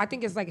Or so. I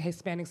think it's like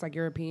Hispanics, like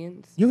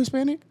Europeans. You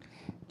Hispanic?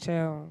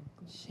 Chill.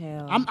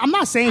 Chill. I'm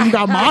not saying you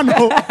got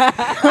mono.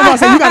 I'm not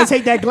saying you got to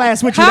take that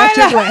glass with you. That's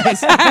your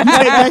glass. You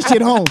take that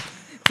shit home.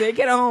 Take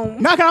it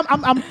home. No, 'cause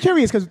I'm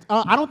curious because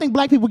I don't think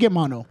black people get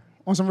mono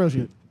on some real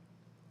shit.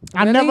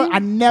 I Really?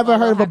 never Well,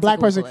 heard we'll of a have to black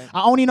person. Google it.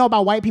 I only know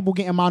about white people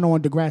getting mono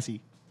on Degrassi.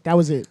 That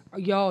was it.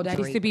 Yo, that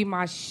used to be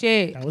my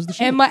shit. That was the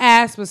shit. Emma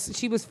ass was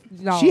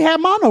no. She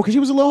had mono because she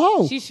was a little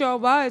hoe. She sure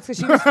was because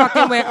she was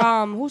fucking with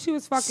who she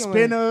was fucking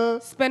Spinner.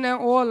 with. Spinner,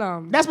 all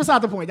them. That's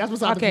beside the point. That's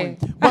beside Okay.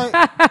 the point.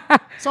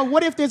 But so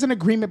what if there's an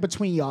agreement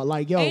between y'all?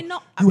 Like, yo, Ain't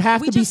no- you have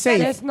we to be just said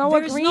safe. There's no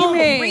There's agreement.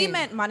 no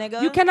agreement, my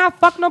nigga. You cannot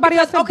fuck nobody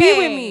else to be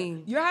with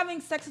me. You're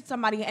having sex with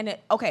somebody, and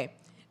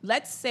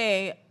let's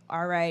say,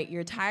 all right,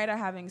 you're tired of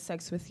having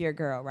sex with your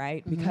girl,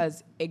 right? Mm-hmm.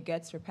 Because it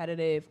gets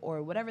repetitive,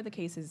 or whatever the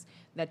case is,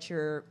 that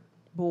you're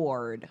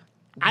bored.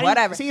 I didn't-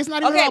 Whatever. see, it's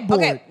not even okay, about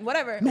bored. Okay,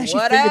 whatever. Man, she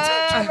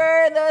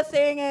Whatever the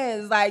thing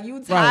is, like you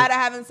tired Right. of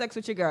having sex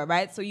with your girl,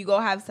 right? So you go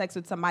have sex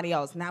with somebody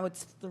else. Now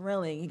it's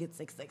thrilling. It gets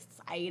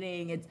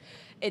exciting.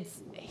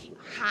 It's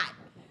hot.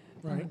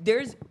 Right.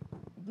 There's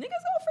niggas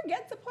don't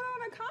forget to put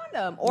on a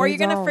condom, or They you're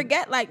gonna don't.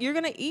 forget, like you're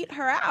gonna eat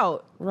her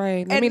out.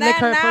 Right. Let And me lick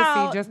then her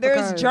now pussy just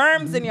there's because.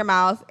 germs in your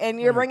mouth, and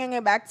you're bringing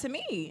it back to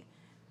me.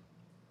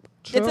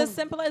 It's as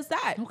simple as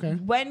that. Okay.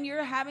 When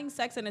you're having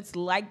sex and it's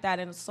like that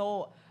and it's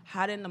so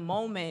hot in the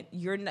moment,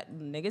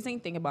 niggas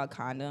ain't thinking about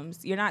condoms.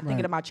 You're not thinking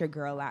Right. about your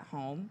girl at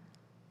home.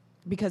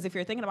 Because if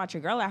you're thinking about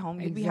your girl at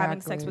home, you'd be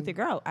having sex Exactly. with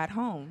your girl at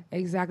home.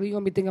 Exactly. You're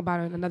gonna be thinking about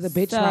another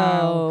bitch So-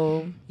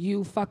 round.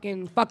 You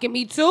fucking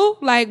me too?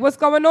 Like, what's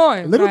going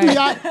on? Little do Like,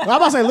 y'all, well, I'm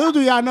about to say, little do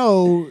y'all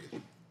know,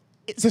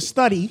 it's a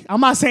study. I'm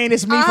not saying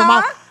it's me from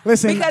my,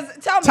 listen. Because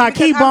tell me, Takeem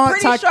because I'm Bond-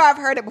 pretty Ta- sure I've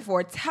heard it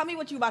before. Tell me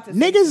what you about to say.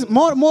 Niggas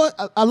more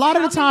a lot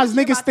of the Tell me times what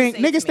you're niggas about to think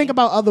say to niggas think me.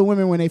 about other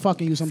women when they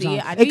fucking you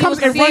sometimes. I knew It you comes was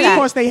it gonna runs say that.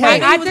 across their I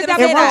head. knew you was did gonna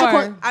that say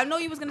before. that. I know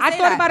you was gonna I say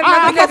thought that. about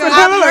I another fuck nigga. with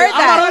I Lil, heard I'm that.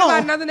 not I thought alone.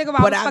 about another nigga while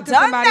I But was I've fucking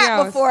done somebody that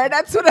else. before.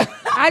 That's what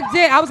I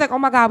did. I was like, oh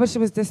my God, I wish it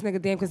was this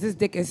nigga, damn, because this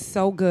dick is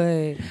so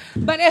good.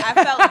 But it,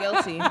 I felt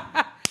guilty.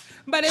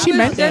 But it She was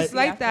meant just that.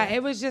 like that.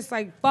 It was just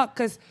like fuck,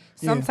 because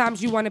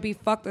sometimes you want to be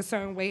fucked a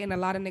certain way, and a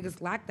lot of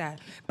niggas lack that.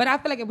 But I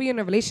feel like if we in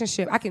a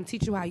relationship, I can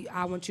teach you how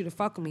I want you to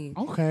fuck me.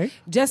 Okay.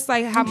 Just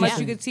like how much Yeah.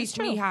 you can teach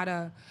me how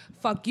to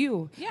fuck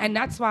you. Yeah. And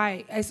that's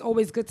why it's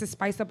always good to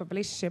spice up a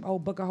relationship. Oh,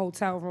 book a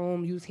hotel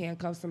room, use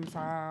handcuffs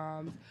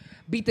sometimes,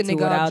 beat the Do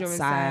nigga it up during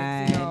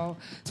outside. sex. You know,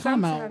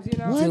 Time out. sometimes you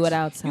know. What? Do it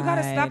outside. You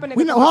gotta stop a nigga.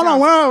 We know, from hold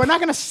on, outside.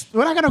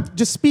 we're not gonna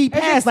just speed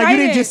It's past like you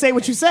didn't exciting. just say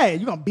what you said.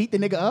 You gonna beat the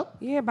nigga up?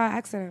 Yeah, by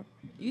accident.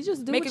 You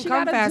just do Make what him you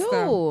come gotta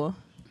faster. do.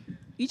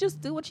 You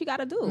just do what you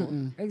gotta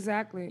do.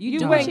 Exactly. You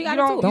do what you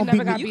gotta do. You Don't never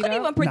beat got me. You beat could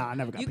up. even Nah, I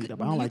never got beat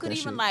up. I don't you like could that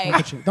even shit.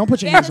 like Don't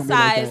put your hands on me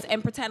like fantasize that.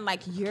 and pretend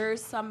like you're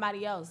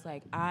somebody else,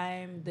 like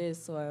I'm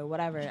this or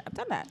whatever. I've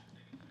done that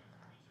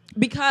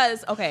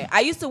because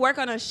I used to work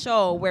on a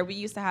show where we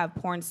used to have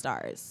porn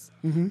stars.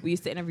 We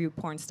used to interview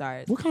porn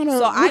stars. What kind of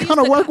So I what used kind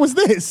of to work co- was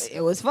this?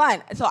 It was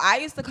fun. So I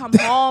used to come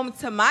home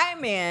to my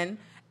man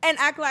and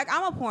act like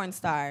I'm a porn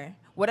star.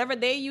 Whatever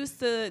they used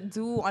to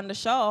do on the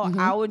show,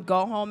 I would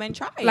go home and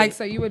try it. Like,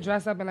 so you would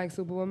dress up in like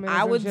Superwoman? or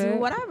I some would shit? do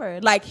whatever.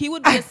 Like he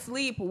would be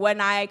asleep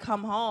when I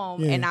come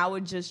home, Yeah. and I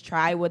would just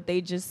try what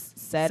they just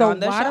said So on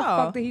the why show. the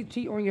fuck did he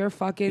cheat on your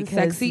fucking Because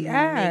sexy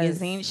ass?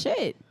 niggas ain't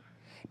shit.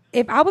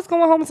 If I was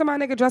going home to my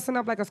nigga dressing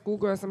up like a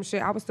schoolgirl or some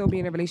shit, I would still be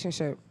in a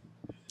relationship.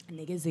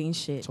 Niggas ain't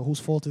shit. So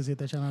whose fault is it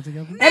that y'all not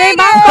together? It ain't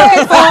my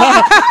fucking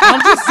fault.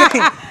 I'm just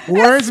saying.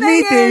 Words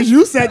mean things.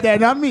 You said that,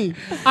 not me.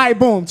 All right,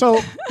 boom. So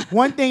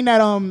one thing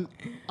that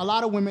a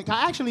lot of women,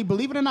 I actually,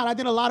 believe it or not, I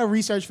did a lot of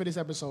research for this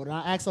episode, and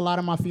I asked a lot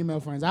of my female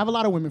friends. I have a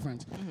lot of women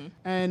friends,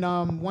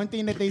 and one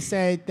thing that they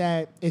said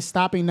that is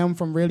stopping them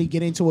from really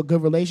getting into a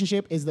good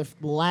relationship is the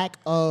lack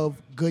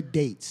of good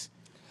dates.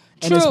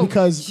 And it's True.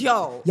 because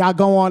Yo. y'all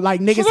go on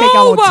like niggas True, take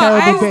y'all on but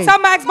terrible I dates. tell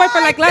my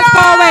ex-boyfriend, like, let's go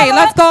away,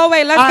 let's go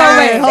away, let's All go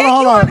right, away.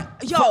 hold on.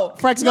 Yo,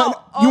 Frex, no,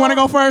 you want to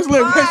go first?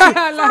 Look, Let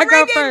her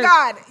go freaking first.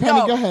 God. Penny,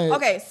 Yo, go ahead.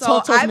 Okay, so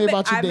Talk to I've me been,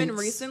 about your I've been dates.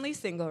 recently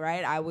single,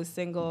 right? I was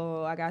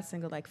single. I got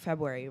single like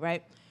February,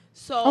 right?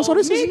 So, Oh, so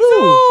this is Me new.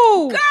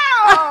 too. We're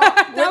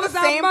That the was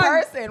our same month.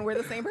 person. We're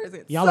the same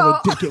person. Y'all So-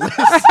 are ridiculous.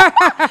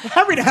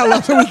 Hurry the hell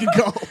up so we can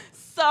go.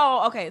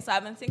 So, okay, so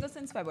I've been single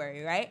since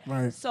February, right?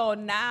 Right. So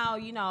now,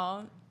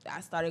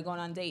 I started going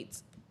on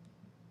dates.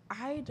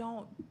 I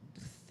don't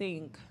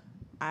think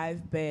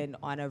I've been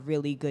on a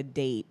really good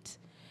date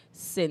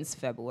since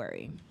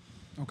February.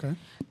 Okay.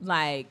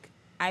 Like,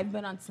 I've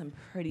been on some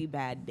pretty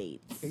bad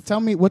dates. Hey,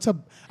 tell me what's a all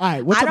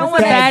right. What's I a don't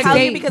want to bad tell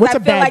date? you because What's I a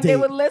feel bad like date? they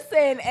would listen.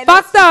 And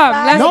Fuck it's them.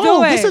 bad. Let's No,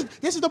 do it.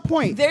 this is the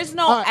point. There's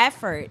no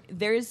effort.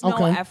 There's no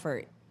Okay.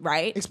 effort,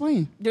 right?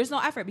 Explain. There's no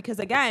effort because,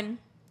 again,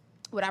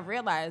 what I've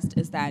realized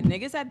is that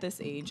niggas at this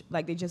age,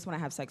 like, they just want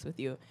to have sex with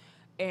you.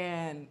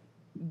 And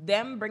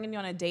them bringing you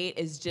on a date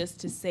is just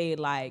to say,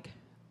 like,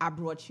 I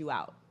brought you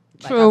out.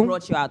 Like, True. I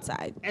brought you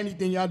outside.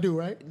 Anything y'all do,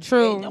 right?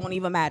 True. It don't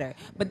even matter.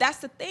 But that's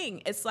the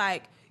thing. It's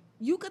like,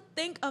 you could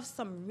think of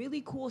some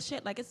really cool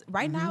shit. Like, it's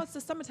right now it's the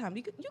summertime.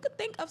 You could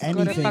think of some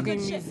Anything. really Fucking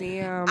good shit.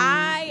 museum.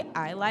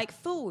 I like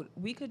food.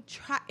 We could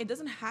try. It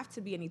doesn't have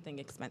to be anything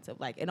expensive.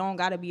 Like, it don't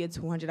gotta be a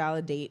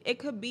 $200 date. It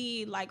could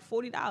be like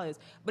 $40,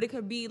 but it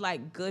could be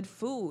like good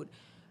food.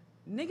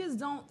 Niggas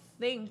don't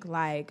think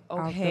like, the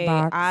okay,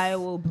 box. I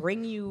will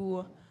bring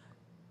you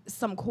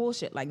some cool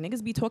shit. Like,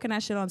 niggas be talking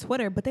that shit on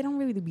Twitter, but they don't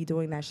really be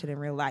doing that shit in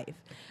real life.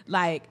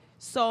 Like,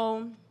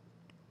 so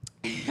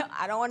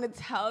I don't want to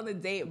tell the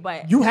date,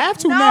 but You have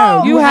to No.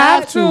 now. You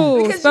have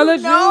to. Because Spill you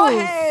the know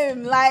juice.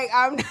 him. Like,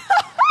 I'm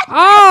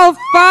Oh,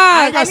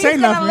 I fuck. ain't gotta and say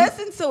he's nothing. gonna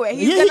listen to it.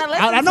 He's Yeah, gonna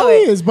listen I know to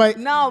it. he is, but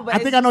no, but I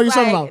think it's I know what you're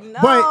just talking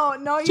like,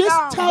 about. No, you just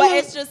don't. tell but him-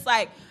 it's just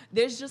like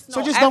there's just no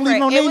So just don't leave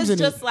no effort. names It was in it.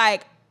 just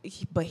like,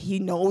 But he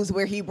knows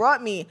where he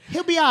brought me.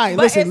 He'll be all right.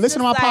 but Listen, it's listen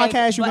to my just like-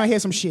 podcast. You're but- gonna hear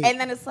some shit. And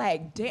then it's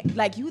like,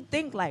 like you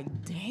think like,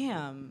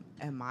 damn,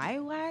 am I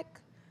whack?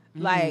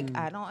 Like,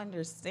 I don't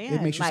understand.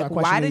 It makes you like, start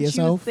why questioning did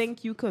yourself. you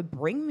think you could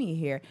bring me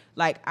here?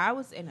 Like, I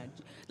was in a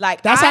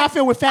like. That's how I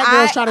feel when fat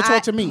girls try to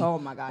talk to me. Oh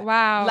my god!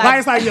 Wow. Like- Like,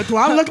 it's like, yo, do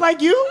I look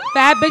like you?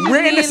 Fat bitches We're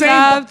in the need same.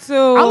 love too.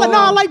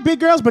 I like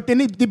big girls, but then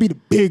they be the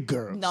big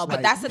girls. No, but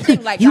Like, that's the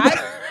thing. Like, you-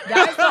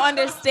 guys don't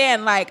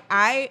understand. Like,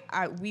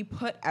 we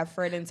put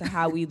effort into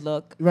how we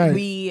look. Right.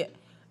 We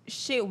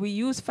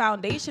use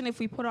foundation if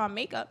we put on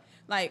makeup.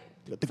 Like,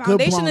 The good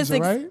Foundation bronzer,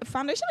 right?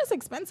 Foundation is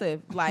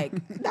expensive. Like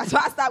that's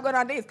why I stopped going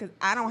on dates because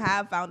I don't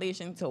have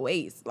foundation to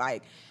waste.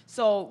 Like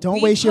so, Don't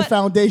we waste your put-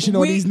 foundation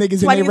on we- these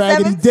niggas and their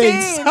raggedy 2017,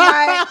 dates.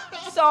 right?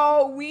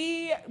 So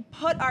we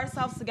put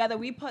ourselves together.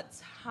 We put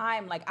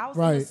time. Like I was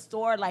in Right. the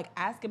store, like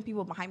asking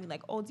people behind me,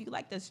 like, "Oh, do you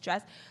like this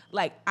dress?"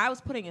 Like I was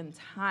putting in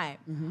time,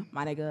 Mm-hmm.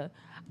 my nigga.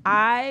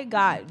 I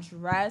got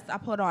dressed. I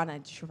put on a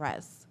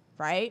dress,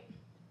 right?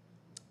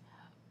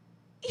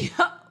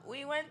 Yeah,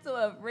 we went to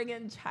a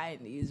friggin'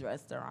 Chinese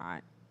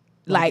restaurant.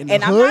 Like in the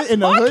and I'm hood- not in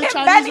the hood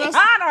talking Chinese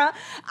Benihana.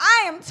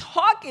 I am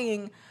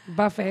talking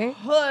Buffet,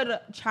 hood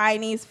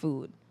Chinese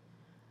food.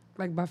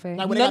 like buffet.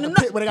 Like when, No, they got no,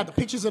 the, no. When they got the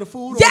pictures of the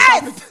food.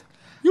 Yes! On top of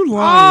you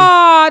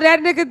lying. Oh, that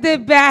nigga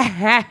did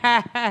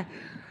bad.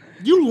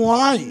 You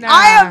lying. Nah.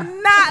 I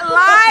am not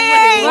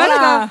lying.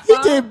 What the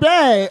He did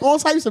bad. All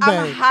types of I'm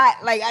bad. hot.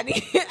 Like I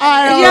need. All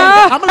right,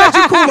 Yeah. I'm gonna let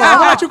you cool off. I'm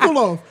gonna let you cool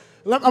off.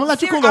 I'm gonna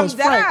let you cool I'm off.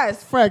 dead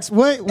Frex, ass.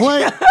 what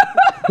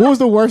was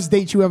the worst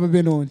date you ever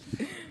been on?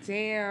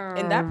 Damn.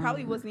 And that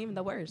probably wasn't even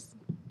the worst.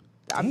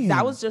 Damn.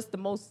 That was just the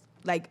most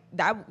like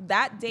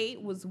that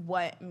date was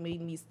what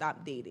made me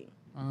stop dating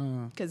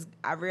because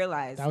I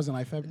realized That was in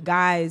like February.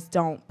 guys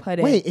don't put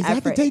in. Wait, is that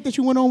the effort. date that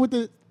you went on with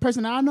the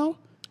person I know?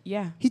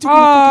 Yeah. He took you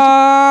to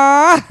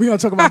fucking. Uh, We're gonna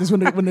talk about this when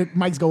the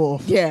mics go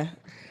off. Yeah.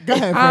 Go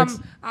ahead,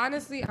 Frex.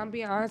 honestly, I'm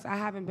being honest. I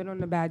haven't been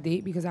on a bad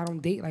date because I don't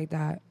date like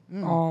that.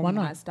 Why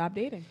not? I stopped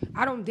dating.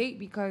 I don't date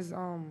because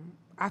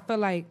I feel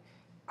like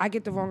I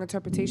get the wrong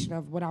interpretation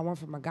of what I want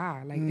from a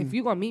guy. Like if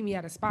you're gonna meet me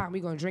at a spot and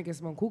we're gonna drink and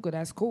smoke hookah,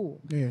 that's cool.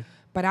 Yeah.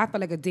 But I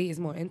feel like a date is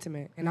more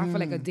intimate, and I feel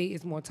like a date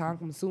is more time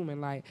consuming.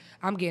 Like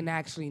I'm getting to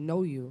actually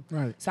know you.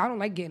 Right. So I don't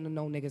like getting to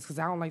know niggas because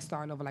I don't like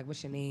starting over like,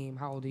 what's your name,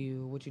 how old are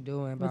you, what you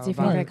doing, blah, What's your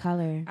blah, blah. favorite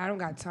color? I don't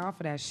got time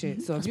for that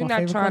shit. So if That's you're my not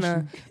favorite trying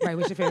to, right,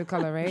 what's your favorite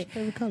color, right?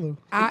 Favorite color.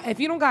 If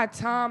you don't got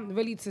time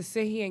really to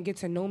sit here and get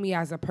to know me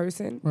as a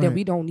person, Right. then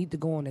we don't need to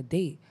go on a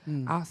date.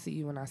 I'll see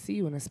you when I see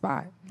you in the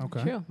spot.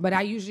 Okay. True. But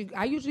I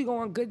usually go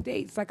on good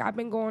dates. Like I've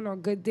been going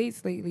on good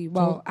dates lately.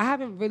 Well, I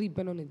haven't really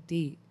been on a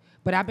date,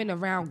 but I've been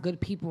around good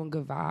people and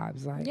good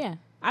vibes. Like Yeah.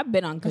 I've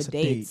been on good That's a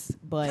date. dates,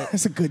 but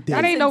That's a good date.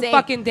 that ain't no Date.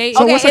 fucking date.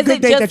 So what's a is good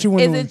it date just, that you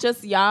went Is on? it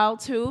just y'all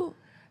too?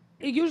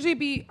 It usually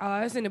be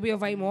us, and then we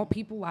invite more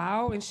people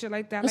out and shit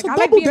like that. It's Like a I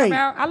like double being date.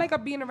 around. I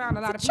like being around a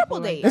lot of people. triple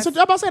Like, date. I'm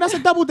about to say that's a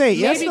double date.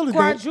 Yeah, that's maybe still a date.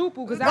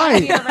 quadruple because I Right.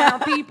 like being around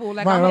people.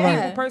 Like Right, I'm right, a right.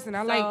 people person.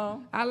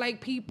 So- I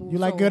like people. You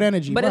like so- good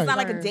energy, But right. it's not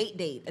like a Right.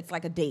 date. It's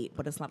like a date,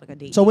 but it's not like a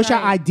date. So what's your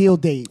Right. ideal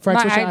date? Frex,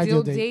 My what's your ideal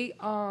ideal date?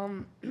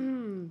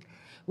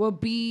 will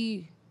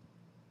be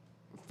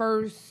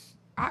first.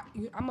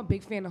 I'm a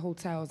big fan of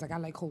hotels. Like I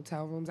like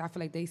hotel rooms. I feel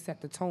like they set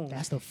the tone.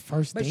 That's the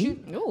first but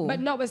date. Ooh. but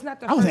no, it's not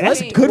the I was first like, that's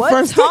a date. good What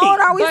first tone date.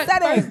 are we But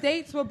setting? first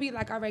dates will be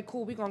like, all right,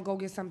 cool. We're gonna go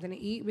get something to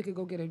eat. We could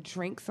go get a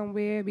drink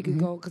somewhere. We could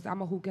go because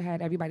I'm a hookah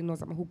head. Everybody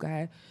knows I'm a hookah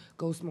head.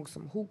 Go smoke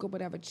some hookah,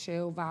 whatever,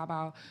 chill, vibe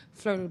out,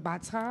 flirt.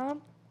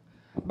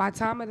 By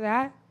time of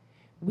that,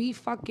 we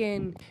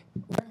fucking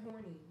we're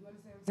horny. You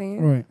understand what I'm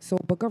saying? Right. So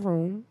book a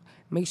room.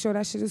 Make sure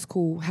that shit is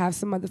cool. Have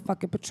some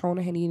motherfucking Patron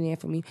or Henny in there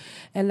for me,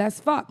 and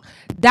let's fuck.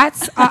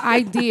 That's an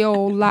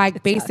ideal,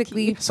 like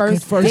basically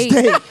first first date.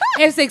 date.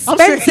 It's serious.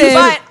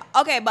 expensive.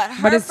 But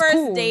her it's first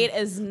cool. date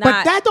is not.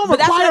 But that don't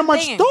that's require what I'm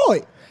much saying.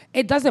 thought.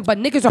 It doesn't, but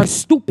niggas are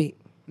stupid.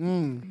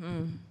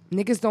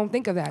 Niggas don't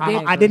think of that. They-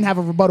 I didn't have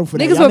a rebuttal for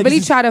that. Niggas Y'all would really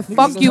is- try to niggas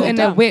fuck is you so in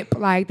the dumb. whip.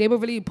 Like they would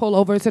really pull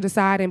over to the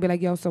side and be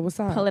like, "Yo, so what's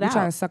up? Pull it you out.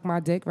 trying to suck my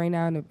dick right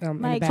now in the, in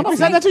the Like, back Somebody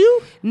seat?" said that to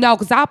you? No,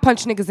 because I'll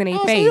punch niggas in their Oh,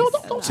 so face. you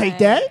don't take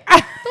that.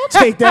 Don't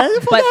take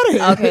that. Fuck But out of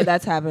here. okay,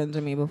 that's happened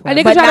to me before. A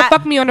nigga But tried to not-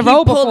 fuck me on the he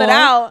road pulled it before.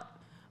 out,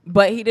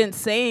 but he didn't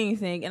say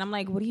anything, and I'm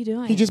like, "What are you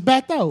doing?" He just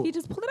backed out. He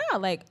just pulled it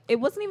out. Like it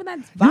wasn't even that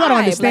vibe. You gotta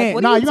Like, understand.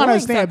 what No, are you gotta doing,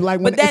 understand. son? Like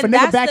But when if a then nigga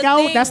that's back the out,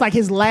 thing. that's like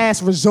his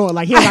last resort.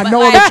 Like he ain't got But no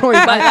like, other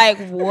choice. But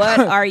like, what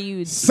are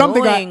you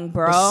Something doing, got,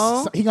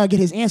 bro? He gonna get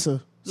his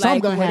answer. Something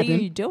Like, gonna what happen. are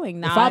you doing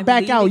now? If I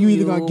back out, you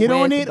either gonna get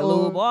on with it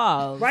blue or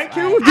balls. right, Like,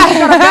 Q. You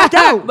gotta back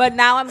out. But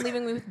now I'm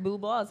leaving with blue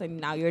balls, and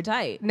now you're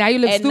tight. Now you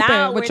look And stupid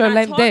now with we're your not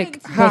limp talking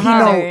dick. to Ha But he ha.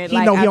 know Like,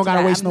 he don't after gotta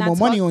that, waste I'm no not more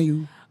money talk- on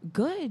you.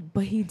 Good,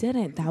 but he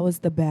didn't. That was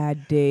the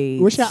bad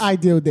date. What's your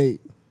ideal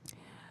date?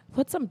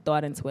 Put some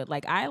thought into it.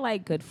 Like I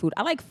like good food.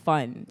 I like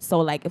fun.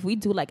 So like if we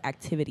do like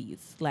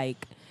activities,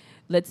 like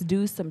let's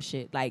do some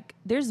shit. Like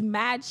there's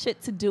mad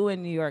shit to do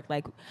in New York.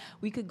 Like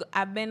we could go,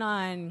 I've been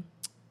on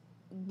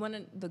one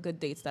of the good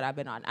dates that I've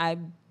been on. I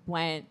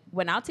went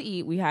out to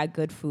eat. We had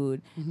good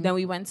food. Then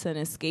we went to an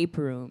escape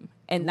room.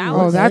 And that Ooh.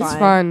 was Oh, that's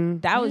fun.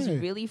 That was Yeah.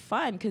 really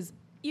fun cuz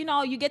you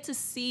know, you get to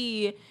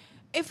see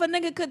if a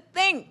nigga could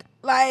think.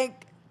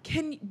 Like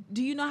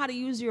do you know how to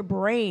use your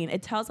brain?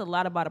 It tells a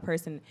lot about a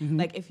person.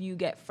 Like if you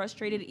get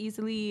frustrated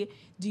easily,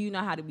 do you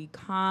know how to be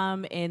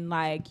calm in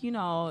like, you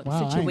know, Wow, I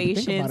didn't think about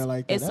situations? it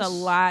like that. It's a That's-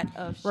 lot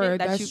of shit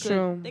Word, that that's you could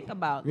true. think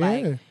about. Yeah.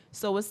 Like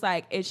so it's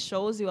like it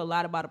shows you a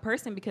lot about a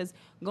person because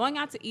going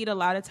out to eat a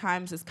lot of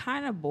times is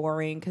kind of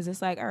boring because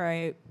it's like, all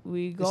right,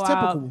 we go It's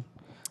out. typical.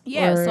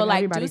 Yeah, Word, so like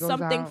everybody do goes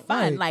something out.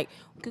 fun. Right. Like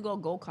we could go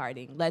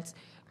go-karting.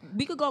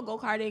 We could go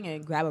go-karting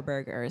and grab a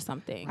burger or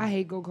something. I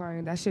hate go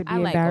karting. That should be I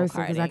like embarrassing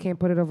because I go-karting. can't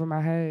put it over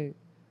my head.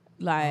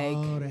 Like,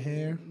 Oh, the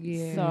hair.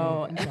 Yeah.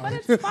 so, but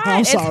it's fun.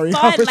 I'm It's sorry. I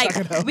fun. wish I Like,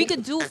 could help. we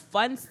could do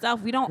fun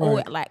stuff. We don't Right.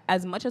 always, like,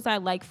 as much as I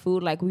like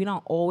food, like, we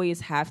don't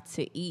always have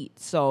to eat.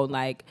 So,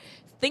 like,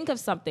 think of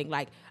something.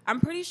 Like, I'm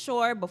pretty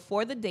sure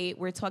before the date,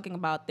 we're talking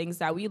about things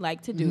that we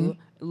like to do.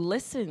 Mm-hmm.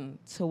 Listen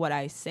to what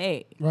I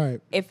say.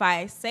 Right. If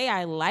I say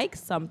I like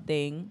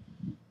something,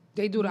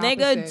 They do the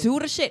nigga, opposite. do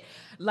the shit.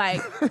 Like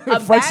a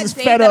Francis bad is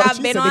date fed that up. I've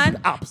She been said they do on,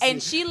 the opposite.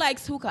 and she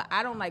likes hookah.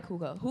 I don't like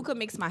hookah. Hookah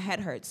makes my head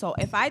hurt. So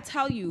if I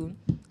tell you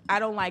I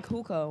don't like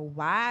hookah,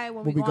 why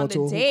when we we go go on to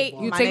a the hookah date,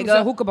 bar? You my take him to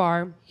nigga, a hookah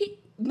bar.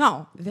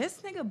 no, this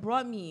nigga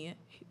brought me.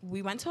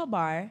 We went to a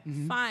bar.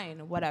 Mm-hmm.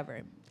 Fine,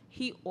 whatever.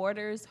 He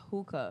orders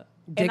hookah,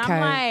 and Dickhead.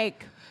 I'm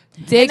like.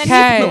 Dickhead. And then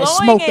he's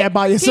blowing Smoke it. that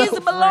by yourself. He's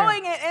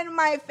blowing it in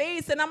my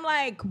face, and I'm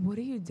like, "What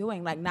are you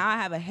doing?" Like now I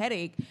have a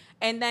headache,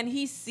 and then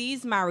he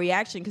sees my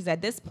reaction because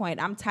at this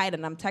point I'm tired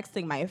and I'm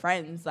texting my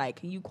friends like,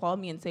 "Can you call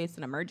me and say it's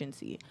an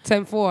emergency?"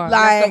 10-4. That's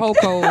Like- the whole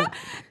code.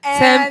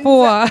 And-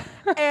 10-4.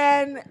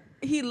 And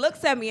he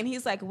looks at me and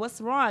he's like, "What's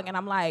wrong?" And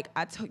I'm like,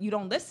 "You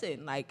don't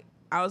listen." Like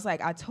I was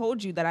like, "I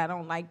told you that I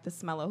don't like the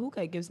smell of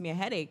hookah. It gives me a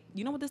headache."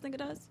 You know what this nigga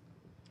does?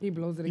 He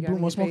blows it You again. blew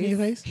more smoke in your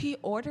face? He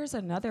orders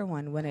another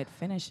one when it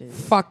finishes.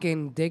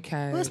 Fucking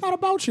dickhead. Well, it's not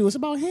about you. It's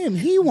about him.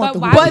 He wants But the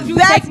why hookah. would you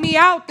that's- take me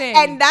out then?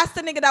 And that's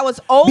the nigga that was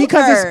older.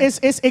 Because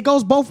it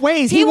goes both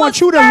ways. He wants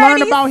was you to learn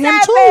about him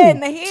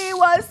 37. too. He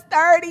was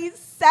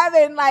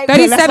 37. Like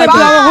 37 That's blowing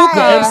the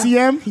hookah.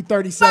 MCM, he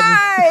 37.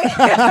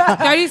 Bye.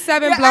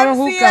 37 Your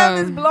blowing MCM is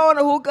hookah. blowing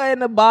a hookah in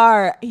the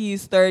bar.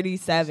 He's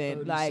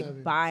 37. 37.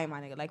 Like, bye,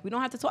 my nigga. Like, we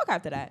don't have to talk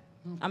after that.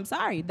 I'm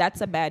sorry.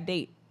 That's a bad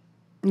date.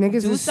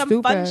 Niggas Do is some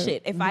stupid. fun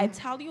shit. If I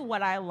tell you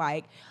what I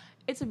like,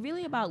 it's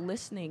really about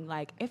listening.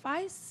 Like, if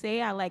I say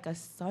I like a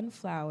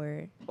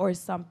sunflower or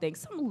something,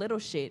 some little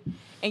shit,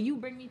 and you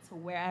bring me to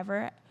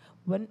wherever,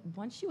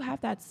 once you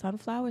have that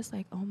sunflower, it's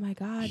like, oh my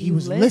God, He you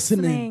was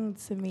listening.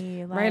 to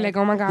me. Right, like,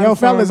 oh my God. Yo, I'm so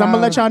fellas, I'm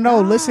gonna let involved.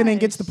 y'all know. Listening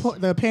gets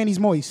the panties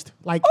moist,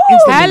 like Ooh.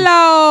 instantly.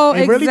 Hello,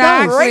 It really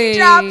does. exactly. Great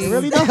jobs. It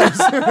really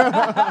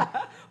does.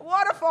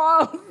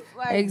 Waterfalls.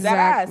 Like,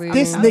 Exactly. deadass.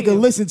 This I'm telling nigga you.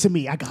 listen to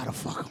me. I gotta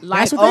fuck him.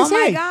 Like, That's what they oh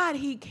say. my God,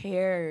 he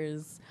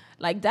cares.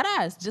 Like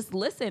deadass, just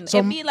listen. So-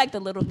 It'd be like the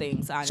little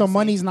things. Honestly. So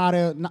money's not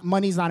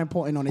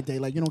important on a date.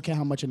 Like you don't care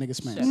how much a nigga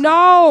spends.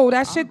 No,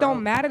 that shit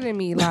don't matter to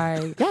me.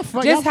 Like, Y'all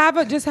fuck- just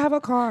y'all- have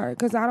a car,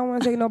 because I don't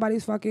want to take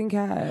nobody's fucking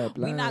cab.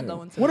 we Like. not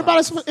going to. What the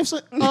about bars.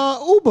 if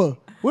Uber?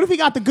 What if he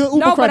got the good Uber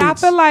No, but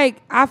credits?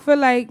 I feel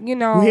like you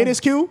know. You hear this,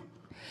 Q?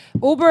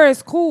 Uber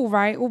is cool,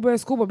 right? Uber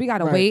is cool, but we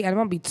gotta Right. wait, and I'm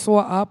gonna be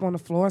tore up on the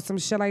floor, some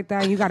shit like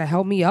that. And you gotta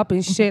help me up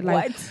and shit.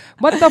 Like,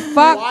 What? what the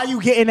fuck? Why are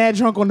you getting that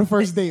drunk on the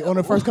first date? On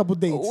the first couple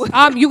dates?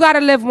 You gotta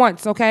live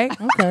once, okay?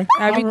 Okay.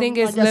 Everything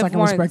I is guess I live can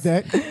once. respect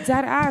that.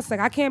 Dead ass. Like,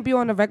 I can't be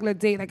on a regular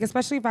date. Like,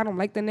 especially if I don't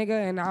like the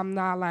nigga and I'm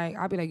not like,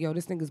 I'll be like, yo,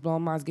 this nigga's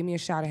blowing minds. Give me a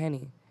shot of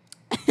Henny.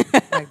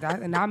 Like that.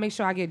 And I'll make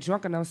sure I get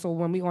drunk enough so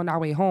when we on our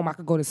way home, I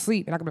could go to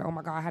sleep. And I could be like, oh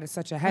my God, I had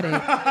such a headache.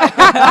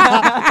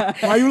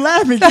 Why you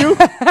laughing, Q?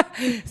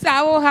 So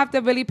I won't have to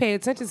really pay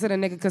attention to the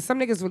nigga because some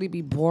niggas really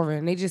be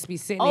boring. They just be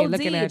sitting there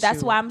looking at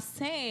that's you. why I'm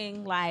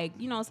saying, like,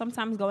 you know,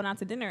 sometimes going out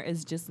to dinner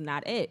is just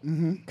not it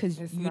because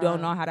It's you not.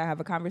 don't know how to have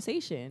a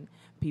conversation.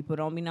 People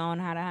don't be knowing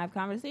how to have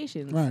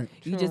conversations. Right.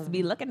 You just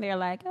be looking there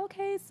like,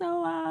 okay,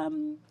 so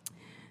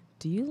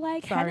do you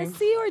like Sorry.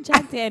 Hennessy or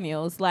Jack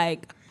Daniels?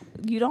 Like,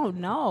 you don't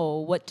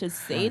know what to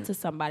say to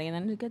somebody, and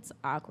then it gets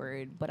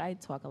awkward. But I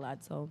talk a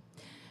lot, so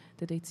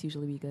the dates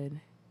usually be good.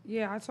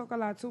 Yeah, I talk a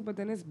lot too, but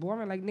then it's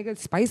boring. Like, nigga,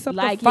 spice up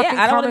Like, the fucking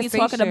yeah, I don't want to be talking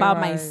conversation, about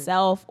like-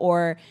 myself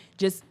or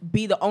just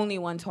be the only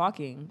one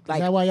talking. Is Like,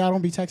 that why y'all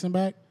don't be texting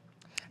back?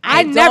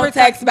 I don't never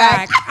text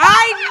back.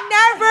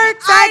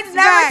 I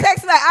never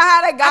text back. I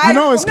had a guy. You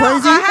know it's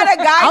crazy. I had a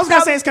guy. I was gonna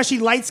tell say me- it's because she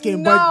light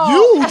skinned, No. but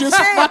you just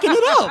fucking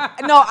it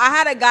up. No, I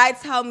had a guy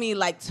tell me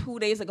like 2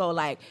 days ago,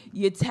 like,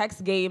 your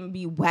text game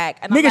be whack.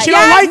 And I'm Nigga, like, she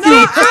don't like no,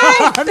 you.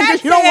 I Nigga, said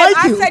she don't to him,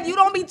 like you. I said, you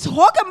don't be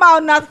talking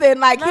about nothing.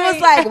 Like, he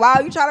was Right. like, wow,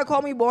 you trying to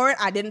call me boring?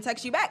 I didn't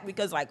text you back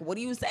because, like, what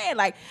are you saying?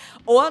 Like,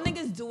 all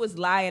niggas do is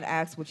lie and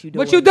ask what you doing.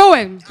 What you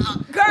doing?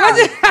 Girl,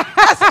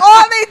 that's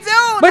all they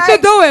do. What you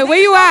doing? Where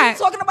you niggas don't at? be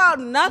talking about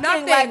nothing.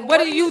 Nothing. Like, What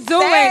are you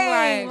doing?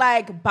 saying?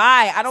 Like,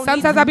 bye. I don't.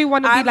 Sometimes need, I be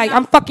wanting to be like, not-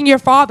 I'm fucking your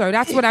father.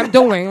 That's what I'm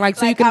doing. Like,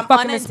 so you like, can I'm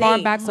fucking on a respond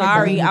date. back. with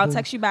Sorry, them. I'll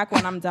text you back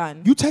when I'm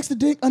done. You texted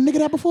a nigga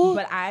that before?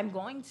 But I'm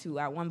going to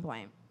at one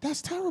point.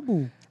 That's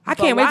terrible. I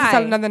can't But wait to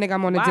tell why? another nigga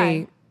I'm on a Why?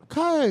 date.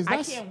 Cause I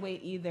that's can't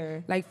wait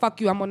either. Like, fuck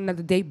you, I'm on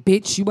another date,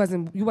 bitch. You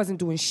wasn't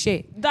doing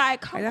shit.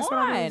 Like, come that's what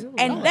I'm gonna on. do.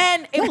 And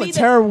then it y'all be are the,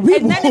 terrible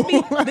and then it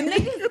be people. the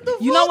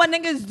niggas. You know what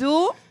niggas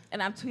do?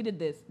 And I've tweeted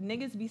this.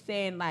 Niggas be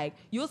saying like,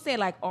 you'll say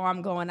like, oh,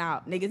 I'm going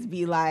out. Niggas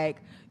be like,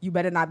 you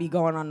better not be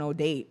going on no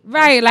date.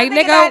 Right, like, Nigga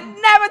nigga, that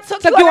never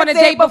took took you on a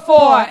date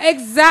before.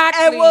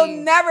 Exactly. And will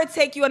never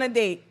take you on a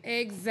date.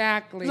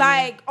 Exactly.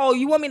 Like, oh,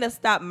 you want me to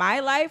stop my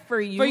life for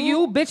you? for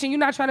you, bitch, and you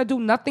not trying to do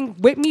nothing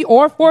with me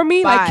or for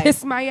me, Bye. like,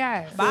 kiss my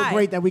ass. Bye.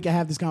 great that we can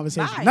have this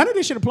conversation. Bye. None of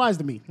this shit applies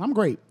to me. I'm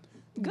great.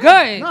 Good.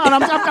 No, I'm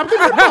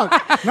giving it a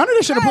buck. None of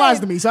this shit applies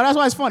to me, so that's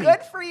why it's funny.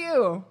 Good for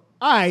you.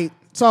 All right,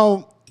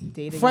 so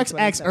Dating in Frex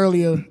asked 2017.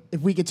 earlier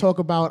if we could talk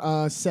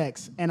about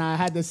sex, and I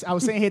had this. I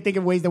was sitting here thinking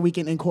of ways that we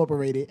can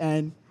incorporate it,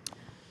 and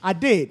I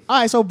did. All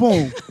right, so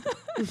boom.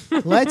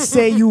 Let's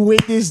say you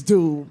with this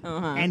dude,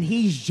 and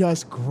he's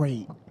just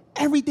great,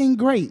 everything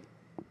great,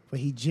 but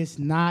he just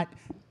not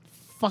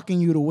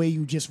fucking you the way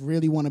you just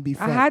really want to be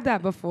fucked. I had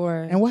that before.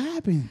 And what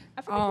happened?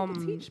 I feel like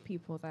people teach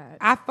people that.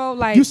 I felt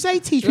like You say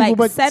teach people,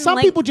 but send some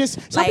link- people just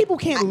some like, people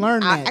can't learn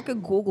that. I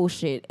could Google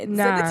shit and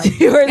Nah. send it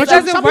to you. Or It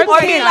something. doesn't work Or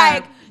like be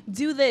that. like,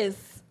 do this.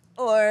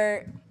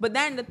 Or, but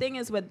then the thing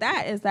is with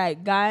that is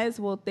that guys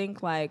will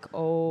think like,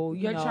 oh,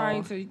 you're know,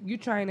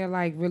 trying to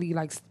like really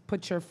like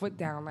put your foot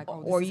down, like,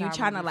 oh, this Or is you how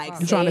trying we to, like,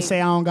 fuck. You trying to say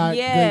I don't got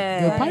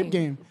Yeah. good pipe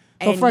game.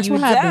 So And Frex, you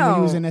what happened when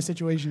you was don't. in that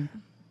situation?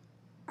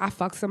 I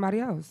fucked somebody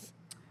else.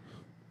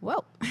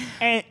 well,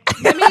 And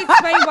Let me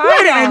explain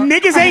why. and though.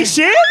 niggas ain't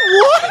shit?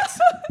 What?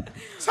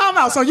 Time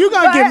out. So you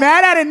gonna get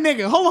mad at a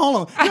nigga. Hold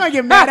on. You gonna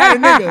get mad at a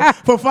nigga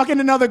for fucking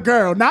another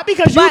girl. Not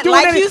because you but doing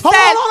like it. you Hold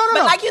said, on, no.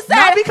 but like you said,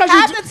 Not because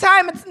half you the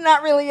time it's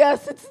not really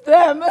us, it's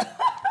them.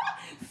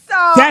 So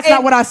That's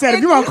not what I said.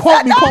 If you gonna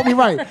quote me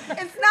right.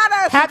 It's not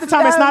us. Half the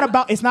time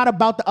them. it's not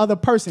about the other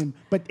person.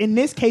 But in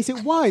this case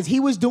it was.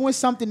 He was doing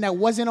something that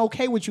wasn't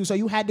okay with you, so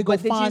you had to go but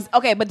find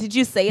but did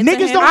you say it Niggas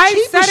to him? don't I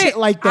cheat said for shit it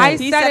like that. I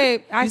He said said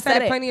it. it. I He said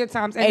said it it. plenty of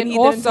times, And and then he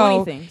didn't do also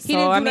anything. he So, didn't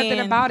do I nothing mean-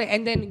 about it.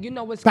 And then you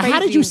know what's But crazy? how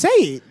did you say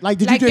it? Like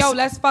did Like, you just yo,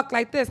 let's fuck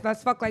like this,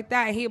 let's fuck like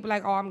that, and he'd be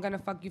like, oh, I'm gonna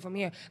fuck you from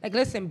here. Like,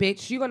 listen,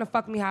 bitch, you're gonna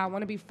fuck me how I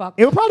want to be fucked.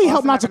 it would probably Or help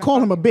else I'm not to gonna call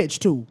fuck him a you. bitch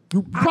too.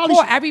 You I probably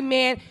call should- every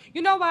man.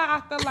 You know why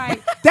I feel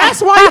like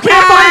That's why you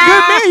can't find a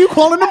good man. You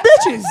calling them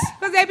bitches.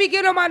 because they be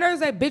getting on my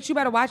nerves. Like, bitch, you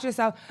better watch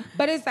yourself.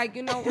 But it's like,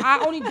 you know, I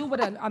only do what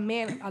a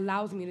man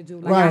allows me to do.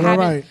 Like, Right, I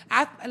right,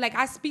 haven't.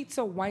 I speak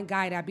to one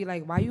guy that be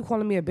like, why you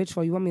calling me a bitch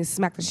for? You want me to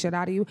smack the shit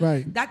out of you?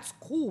 Right. That's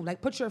cool.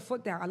 Like, put your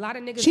foot down. A lot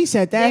of niggas. She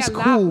said they that's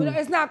allow- cool.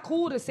 It's not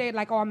cool to say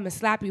like, oh, I'm gonna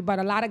slap you. But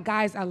a lot of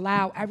guys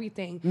allow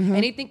everything, Mm-hmm.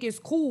 and they think it's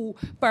cool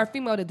for a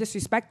female to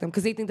disrespect them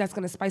because they think that's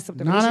gonna spice up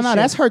the No, relationship.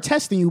 that's her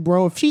testing you,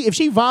 bro. If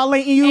she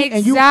violating you and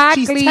she's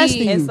Exactly.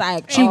 testing you, It's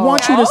like, she oh,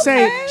 wants you to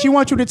say okay. she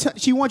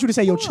wants you to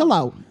say, yo, chill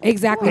out.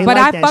 Exactly. They But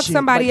like I that fucked shit.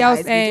 somebody But else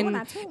guys be doing and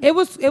that too.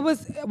 it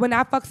was when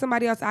I fucked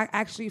somebody else, I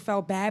actually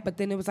felt bad, but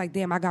then it was like,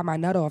 damn, I got my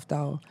nut off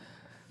though.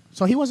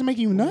 So he wasn't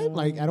making you nut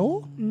like at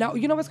all. No,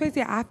 you know what's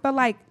crazy? I felt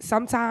like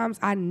sometimes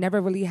I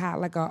never really had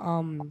like a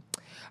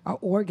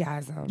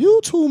orgasm.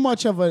 You too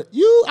much of a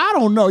I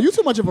don't know. You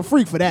too much of a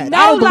freak for that. No,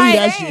 I don't believe like-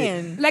 that shit.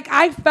 Man. Like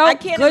I felt I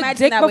can't good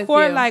imagine dick that with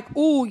before, you. like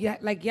ooh yeah,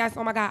 like yes,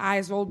 oh my god,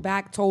 eyes rolled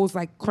back, toes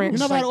like cringed. You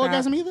never like had an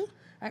orgasm either?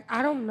 Like,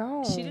 I don't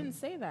know. She didn't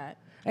say that.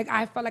 Like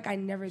I felt like I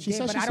never She did,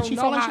 said but she I said don't she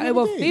know felt like how she it never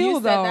will did. feel You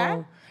said though.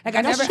 that? Like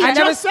I That's never, what I she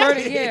never just said.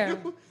 squirted. Yeah.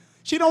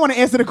 She don't want to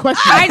answer the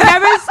question. I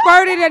never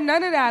squirted and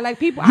none of that. Like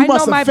people, You I know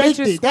must my have faked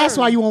bitches. it. That's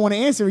why squirt. you won't want to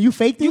answer. You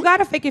faked it. You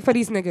gotta fake it for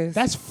these niggas.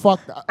 That's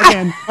fucked up.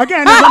 Again, it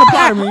doesn't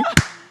apply to me.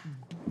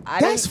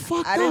 That's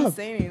fucked I didn't up.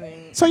 say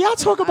anything. So y'all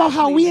talk I about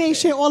how we pleaded ain't the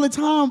shit all the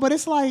time, but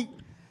it's like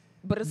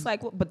But it's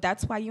like, but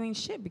that's why you ain't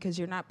shit because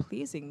you're not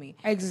pleasing me.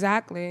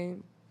 exactly,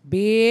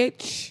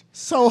 bitch.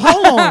 so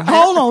hold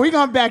on. We're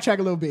gonna backtrack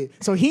a little bit.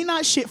 So he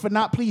not shit for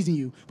not pleasing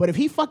you. But if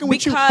he fucking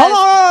with you, Because- hold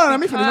on, let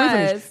me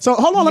finish. because So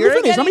hold on, let me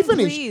you're finish. getting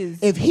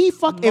pleased If he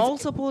fuck if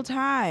multiple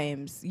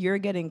times, you're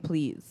getting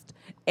pleased.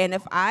 And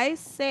if I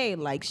say,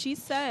 like she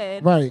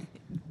said, right.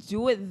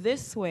 do it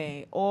this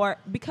way, or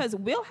because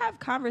we'll have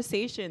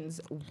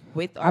conversations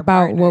with our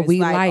About what partners, we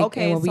like and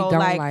okay, what we so don't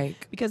like,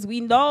 like. because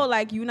we know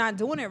like you're not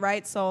doing it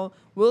right, so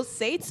we'll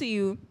say to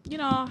you, you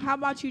know, how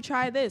about you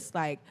try this?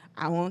 Like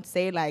I won't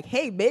say like,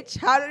 hey bitch,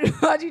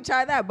 how'd you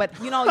try that? But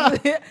you know,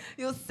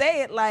 you'll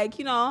say it like,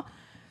 you know,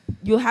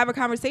 you'll have a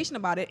conversation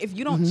about it. If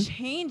you don't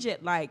change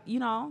it, like, you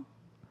know.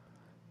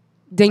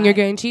 Then you're Right.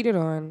 getting cheated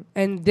on,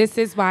 and this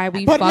is why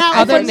we But fuck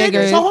now other if a nigga,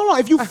 niggas. so hold on,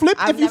 if you flip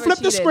I've never the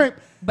cheated. script,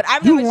 But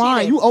I've you never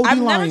lying. cheated. You OD I've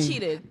lying. never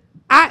cheated.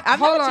 I've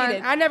never hold on.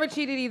 cheated. I never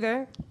cheated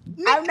either.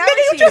 I've never Nigga,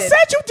 you cheated. just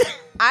said you did.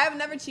 I've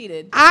never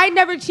cheated. I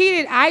never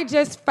cheated. I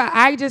just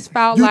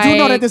felt You like do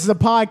know that this is a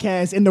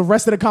podcast and the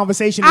rest of the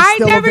conversation is I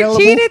still never available.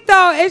 cheated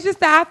though. It's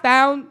just that I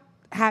found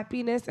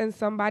happiness in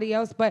somebody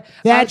else. But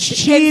That's in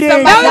cheating.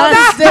 somebody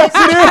That's, else- that's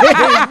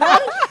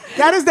it.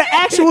 That is the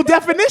actual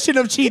definition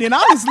of cheating,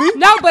 honestly.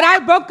 No, but I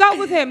broke up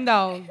with him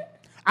though.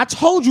 I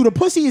told you the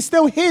pussy is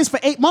still his for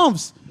 8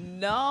 months.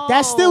 No,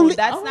 That's still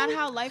that's oh. not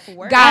how life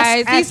works.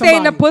 Guys, Ask he's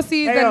saying the somebody.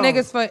 pussy is Hey, the yo,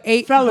 niggas for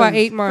eight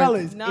months.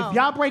 Fellas, No. if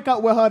y'all break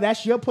up with her,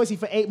 that's your pussy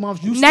for 8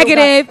 months. You Negative.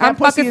 Still got, that I'm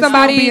pussy fucking is still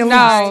somebody. being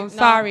No, leased.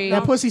 sorry.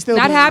 That pussy still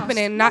not being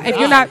happening. Not if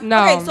you're not.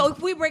 No. Okay, so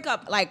if we break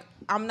up, like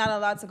I'm not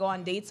allowed to go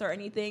on dates or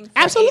anything. For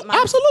 8 Absolutely,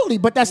 months, absolutely,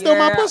 but that's still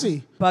my you're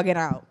pussy. Bugging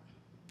out.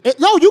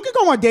 No, you can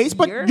go on dates,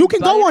 but You're you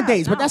can go bugging on out.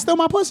 dates, but No. that's still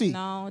my pussy.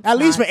 No, it's at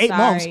least not. for 8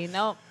 months. Sorry.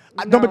 Nope.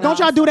 But don't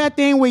y'all do that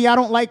thing where y'all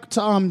don't like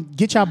to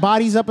get y'all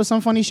bodies up or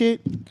some funny shit,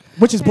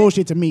 which is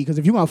bullshit to me. Because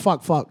if you gonna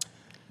fuck,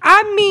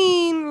 I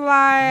mean,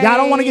 like y'all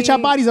don't want to get y'all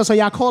bodies up, so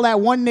y'all call that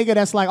one nigga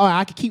that's like, oh,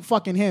 I could keep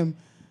fucking him,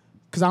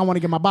 because I don't want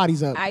to get my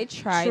bodies up. I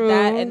tried True.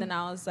 that, and then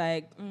I was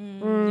like,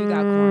 you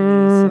got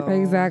corny. So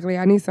Exactly.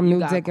 I need some you new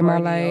got dick in my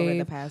corny over the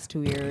life. past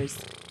 2 years.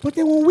 But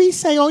then when we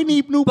say, oh, we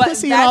need new But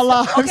pussy in our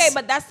lives. okay,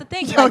 but that's the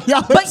thing. Yo, Like,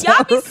 y'all but y'all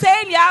be terrible.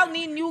 saying y'all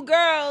need new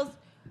girls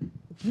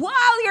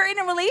while you're in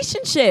a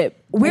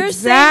relationship. We're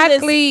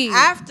Exactly. saying this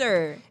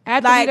after.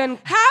 After we done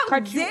how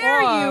cut you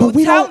dare off. you But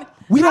we tell don't- me?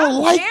 we don't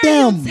how like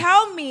dare you them.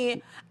 tell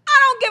me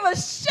I don't give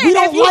a shit We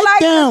don't if you like like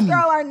them. this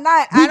girl or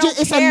not. We I don't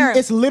just- care.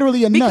 it's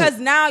literally a because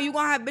nut. now you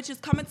gonna have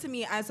bitches coming to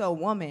me as a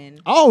woman.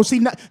 Oh, see,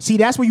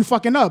 that's where you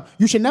fucking up.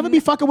 You should never be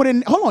fucking with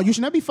a. Hold on, you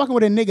should never be fucking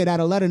with a nigga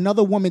that'll let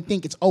another woman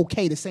think it's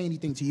okay to say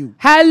anything to you.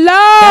 Hello.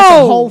 That's a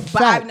whole But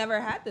fact. I've never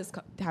had this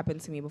happen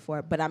to me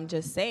before. But I'm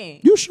just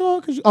saying. You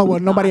sure? Oh well,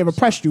 nobody I'm ever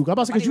pressed you. I'm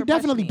about to say because Nobody you ever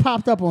pressed definitely me.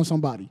 popped up on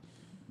somebody.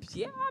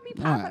 Yeah, I be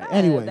All popping right. up.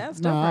 Anyway, That's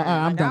no, different.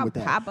 I'm Like, done I'll with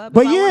that. pop up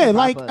But if I yeah, wanna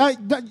like pop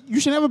up. you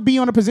should never be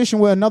in a position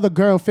where another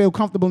girl feel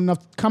comfortable enough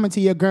coming to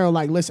your girl.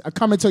 Like, listen,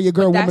 coming to your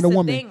girl, That's woman to the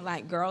woman. thing.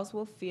 Like girls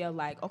will feel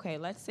like, okay,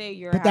 let's say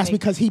you're. But that's having,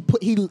 because he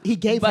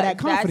gave her But that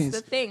confidence.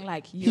 that's the thing.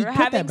 Like you're put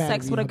that having battery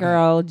sex in with a her back.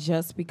 girl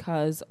just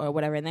because or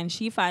whatever, and then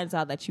she finds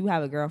out that you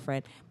have a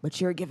girlfriend, but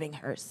you're giving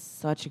her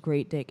such a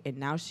great dick, and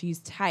now she's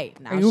tight.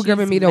 Now Are you she's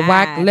giving me the mad,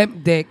 whack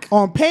limp dick?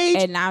 On page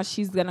and now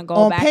she's gonna go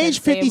on back page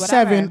and say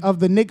 57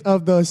 whatever.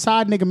 of the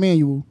side nigga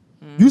manual,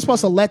 you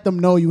supposed to let them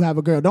know you have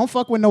a girl. Don't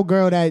fuck with no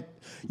girl that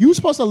you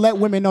supposed to let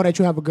women know that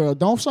you have a girl.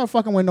 Don't start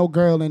fucking with no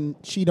girl and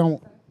she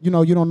don't. You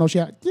don't know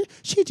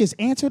she just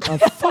answered a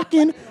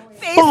fucking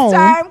phone.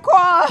 FaceTime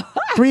call.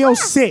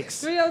 306.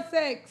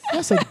 306.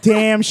 That's a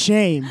damn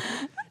shame.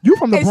 You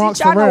from the And Bronx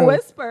she for trying to real?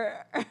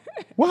 whisper.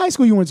 What high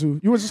school you went to?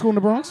 You went to school in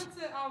the Bronx? went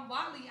to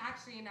Wally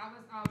actually, and I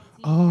was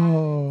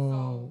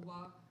Oh.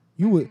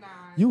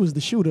 You was the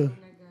shooter.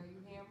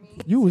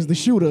 You was the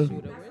shooter.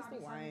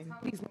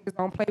 These niggas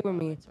don't play with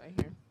me.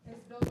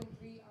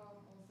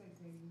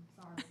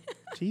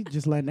 She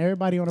just letting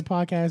everybody on the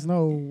podcast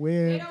know They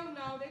where. don't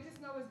know. They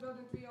just know it's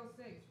building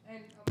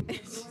 306.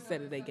 And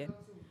Said it again.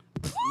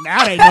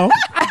 Now they know.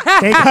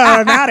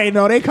 Now they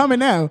know. They coming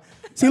now.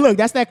 See, look,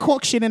 that's that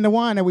cork shit in the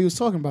wine that we was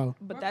talking about.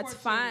 But that's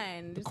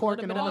fine. Just cork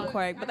a and little bit all of the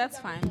cork, but that's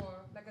fine.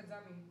 Like a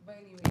dummy. But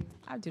anyway.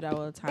 I do that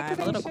all the time. Niggas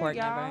A little ain't cork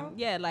shit, never. y'all.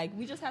 Yeah, like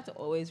we just have to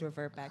always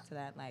revert back to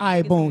that. Like, All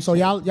right, niggas boom. ain't So shit.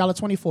 y'all are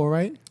 24,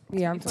 right?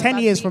 Yeah, I'm 10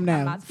 about years to be- from I'm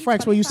now. about to be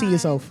Frex, where you see 25.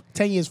 yourself?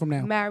 10 years from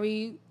now.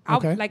 married.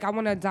 Okay. I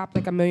want to adopt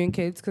like 1 million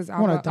kids because I'm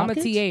Wanna a adopt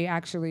kids? TA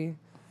actually.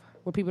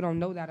 Well, people don't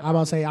know that. I'm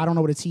about to say, I don't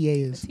know what a TA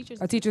is. Teachers.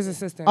 a teacher's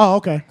assistant. Oh,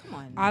 okay.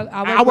 Come on.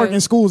 I work in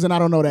schools and I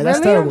don't know that. That's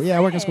Really? terrible. Yeah,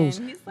 I work in schools.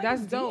 He's like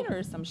That's a dope. dean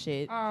or some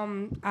shit.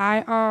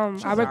 I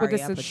work with Sorry,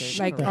 this I put this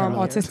like in front of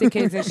autistic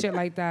kids and shit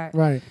like that.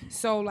 Right.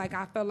 So like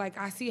I feel like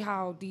I see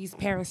how these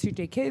parents treat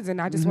their kids, and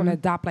I just want to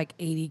adopt like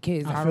 80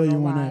 kids. I I feel don't know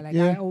you on why. that. Like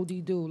Yeah. I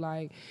OD do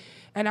like,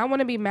 and I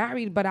want to be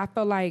married, but I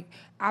feel like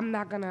I'm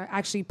not gonna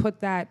actually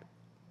put that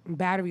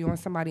battery on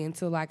somebody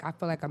until like I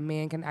feel like a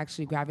man can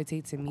actually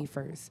gravitate to me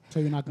first. So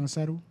you're not gonna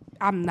settle,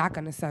 I'm not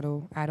gonna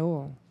settle at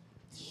all.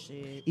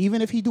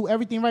 even if he do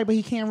everything right, but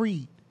he can't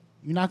read.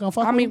 You're not gonna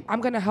fuck. I with mean, him? I'm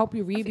gonna help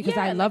you read because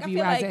Yeah, I like, love I you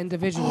feel as like- an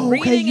individual. Oh,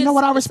 okay. Reading You know is-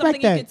 what? I is respect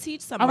something you that. could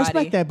teach I somebody.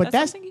 respect that, but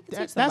That's something you could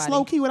teach that's somebody.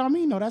 low key what I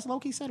mean. No, that's low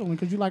key settling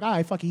because you're like, all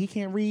right, fuck it, he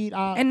can't read.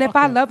 And if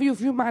I love you,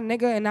 if you my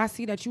nigga, and I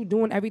see that you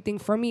doing everything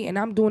for me, and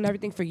I'm doing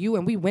everything for you,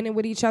 and we winning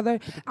with each other,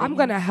 I'm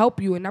gonna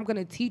help you, and I'm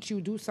gonna teach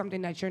you do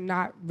something that you're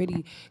not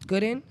really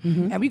good in,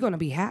 and we gonna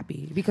be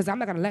happy because I'm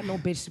not gonna let no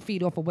bitch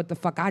feed off of what the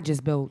fuck I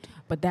just built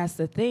But that's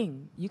the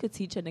thing. You could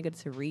teach a nigga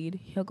to read.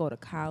 He'll go to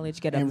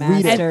college, get a And read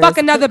it. master's. and fuck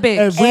another bitch.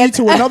 and read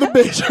to another bitch.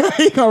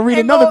 He gonna read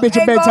another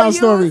bitch a bedtime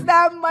story. Use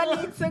that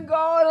money to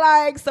go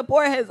like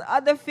support his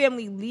other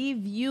family.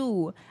 Leave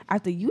you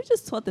after you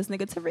just taught this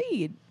nigga to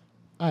read.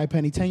 All right,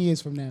 Penny. 10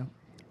 years from now.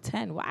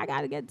 10. Why I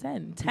gotta get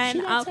 10? 10.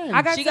 She got 10.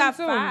 I got she 10 got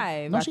too.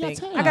 5. No, I she got think.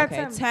 10. I got Okay,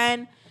 10.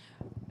 10.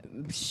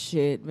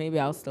 Shit, maybe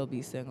I'll still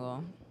be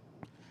single.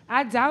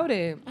 I doubt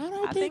it. I don't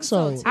I think think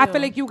so, so. too. I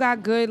feel like you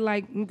got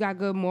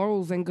good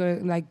morals and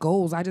good like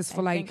goals. I just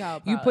feel like think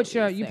I'll you put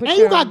probably your be put And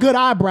your you got good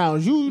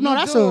eyebrows. You know you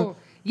that's do. a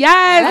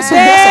yes,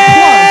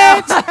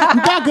 that's a bitch. plus.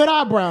 You got good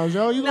eyebrows,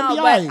 yo. You No, gonna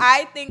be but alright.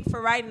 I think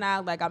for right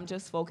now, like I'm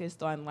just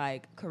focused on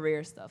like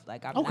career stuff.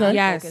 Like I'm Okay. not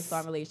Yes. focused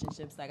on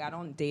relationships. Like I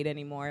don't date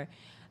anymore.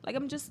 Like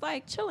I'm just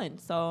like chilling.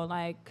 So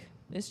like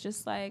it's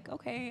just like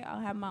okay, I'll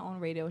have my own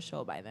radio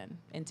show by then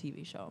and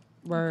TV show.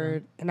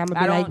 Word. And I'm I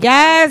gonna be like, don't-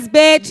 yes,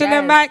 bitch, and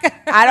then Yes.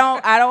 like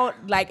I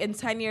don't like in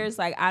 10 years.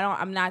 Like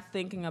I'm not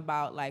thinking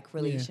about like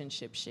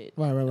relationship shit.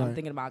 Right, right, I'm right.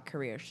 thinking about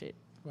career shit.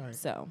 Right.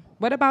 So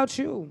what about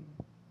you?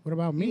 What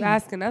about me? You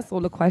asking us all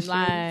the questions.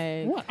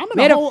 like What? I'm in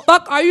Where a the whole.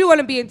 fuck are you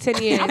gonna be in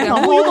 10 years? I'm in a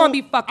Who whole- you gonna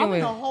be fucking I'm with?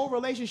 in a whole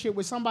relationship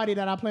with somebody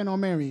that I plan on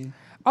marrying.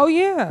 Oh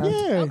yeah.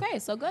 Yeah. okay,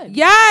 so good.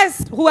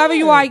 Yes, whoever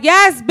you are,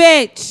 yes,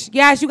 bitch.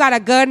 Yes, you got a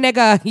good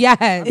nigga.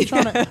 Yes.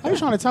 I was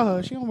trying to tell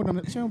her she don't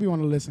be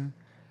want to listen.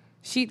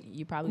 She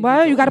You probably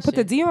well, be you gotta doing put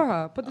the shit. D on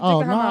her. Put the dick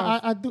Oh in her no,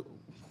 mouth. I do.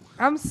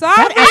 I'm sorry.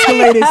 That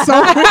escalated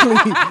so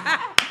quickly.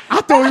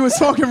 I thought we was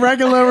talking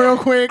regular real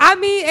quick. I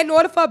mean, in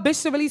order for a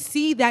bitch to really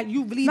see that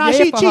you really Nah,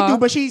 there she for do, her.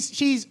 but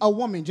she's a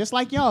woman just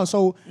like y'all.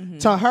 So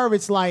to her,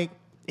 it's like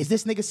is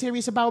this nigga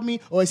serious about me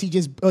or is he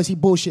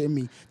bullshitting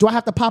me? Do I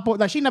have to pop up?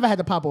 Like, she never had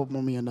to pop up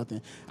on me or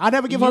nothing. I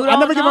never give her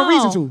a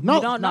reason to.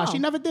 No, she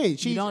never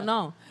did. You don't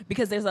know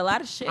because there's a lot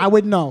of shit. I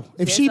would know.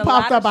 If There's she a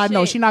popped lot up, of I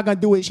know. shit. She not gonna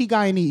do it. She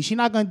Guyanese. She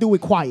not gonna do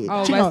it quiet.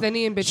 Oh, she West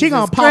Indian bitches She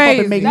gonna is pop up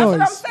and make crazy. noise.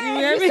 That's what I'm saying.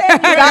 You hear You me? said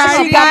you got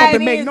She she pop up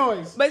and Guyanese. make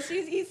noise. But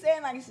he's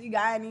saying like she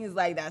Guyanese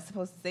like that's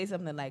supposed to say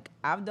something like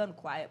I've done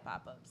quiet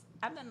pop-ups.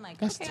 I've done like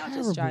That's okay, I'll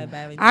just try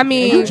terrible. it. I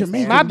mean, you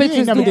Jamaican. my You ain't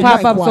bitches never do did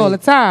pop nothing ups all the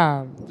quiet.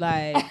 time.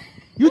 like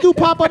You do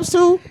pop-ups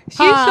too? She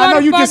I sure know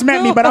the you fuck just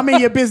met me, do. but I'm in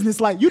your business.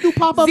 Like, you do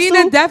pop-ups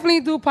Zena too? definitely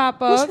do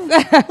pop ups.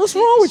 What's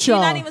wrong with she's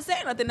y'all? not even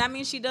saying nothing. That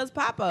means she does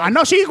pop-ups. I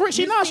know she agree.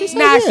 She see? said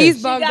Nah, yeah. she's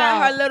She bugged got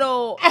out. her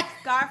little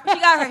scarf. She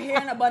got her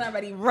hair in a bun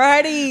already.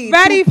 Ready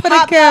Ready to for the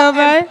pop kill, up and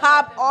right?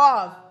 Pop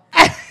off.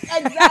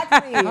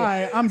 Exactly. All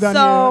right, I'm done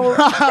So-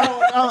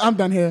 here. I'm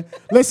done here.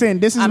 Listen,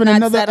 this has I'm been not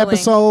another settling.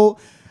 episode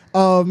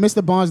of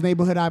Mr. Barnes'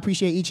 Neighborhood. I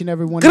appreciate each and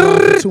every one of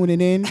you for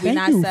tuning in. Thank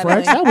not you, settling.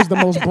 Fresh. That was the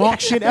most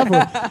Bronx shit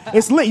ever.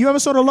 It's lit. You ever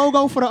saw the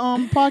logo for the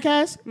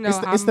podcast? No, it's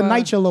the I'm,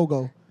 NYCHA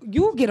logo.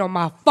 You get on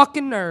my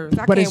fucking nerves.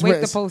 I But can't it's wait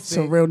real, to post it's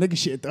some it. real nigga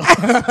shit though.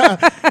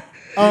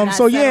 Not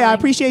So yeah, I settling.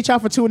 appreciate y'all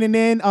for tuning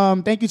in.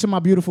 Thank you to my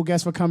beautiful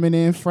guests for coming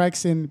in,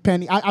 Frex and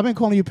Penny. I've been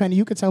calling you Penny.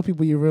 You can tell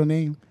people your real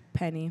name.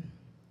 Penny.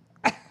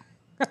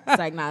 It's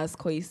like nah, it's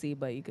Quasi,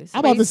 but you could say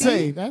I'm about to Quasi?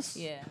 say that's.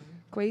 yeah.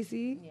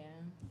 Quasi? Yeah.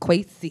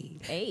 Quasi.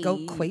 Hey. Go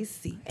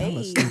Quasi.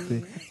 Hey.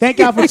 Thank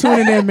y'all for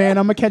tuning in, man.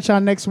 I'm gonna catch y'all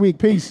next week.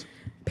 Peace.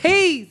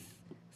 Peace.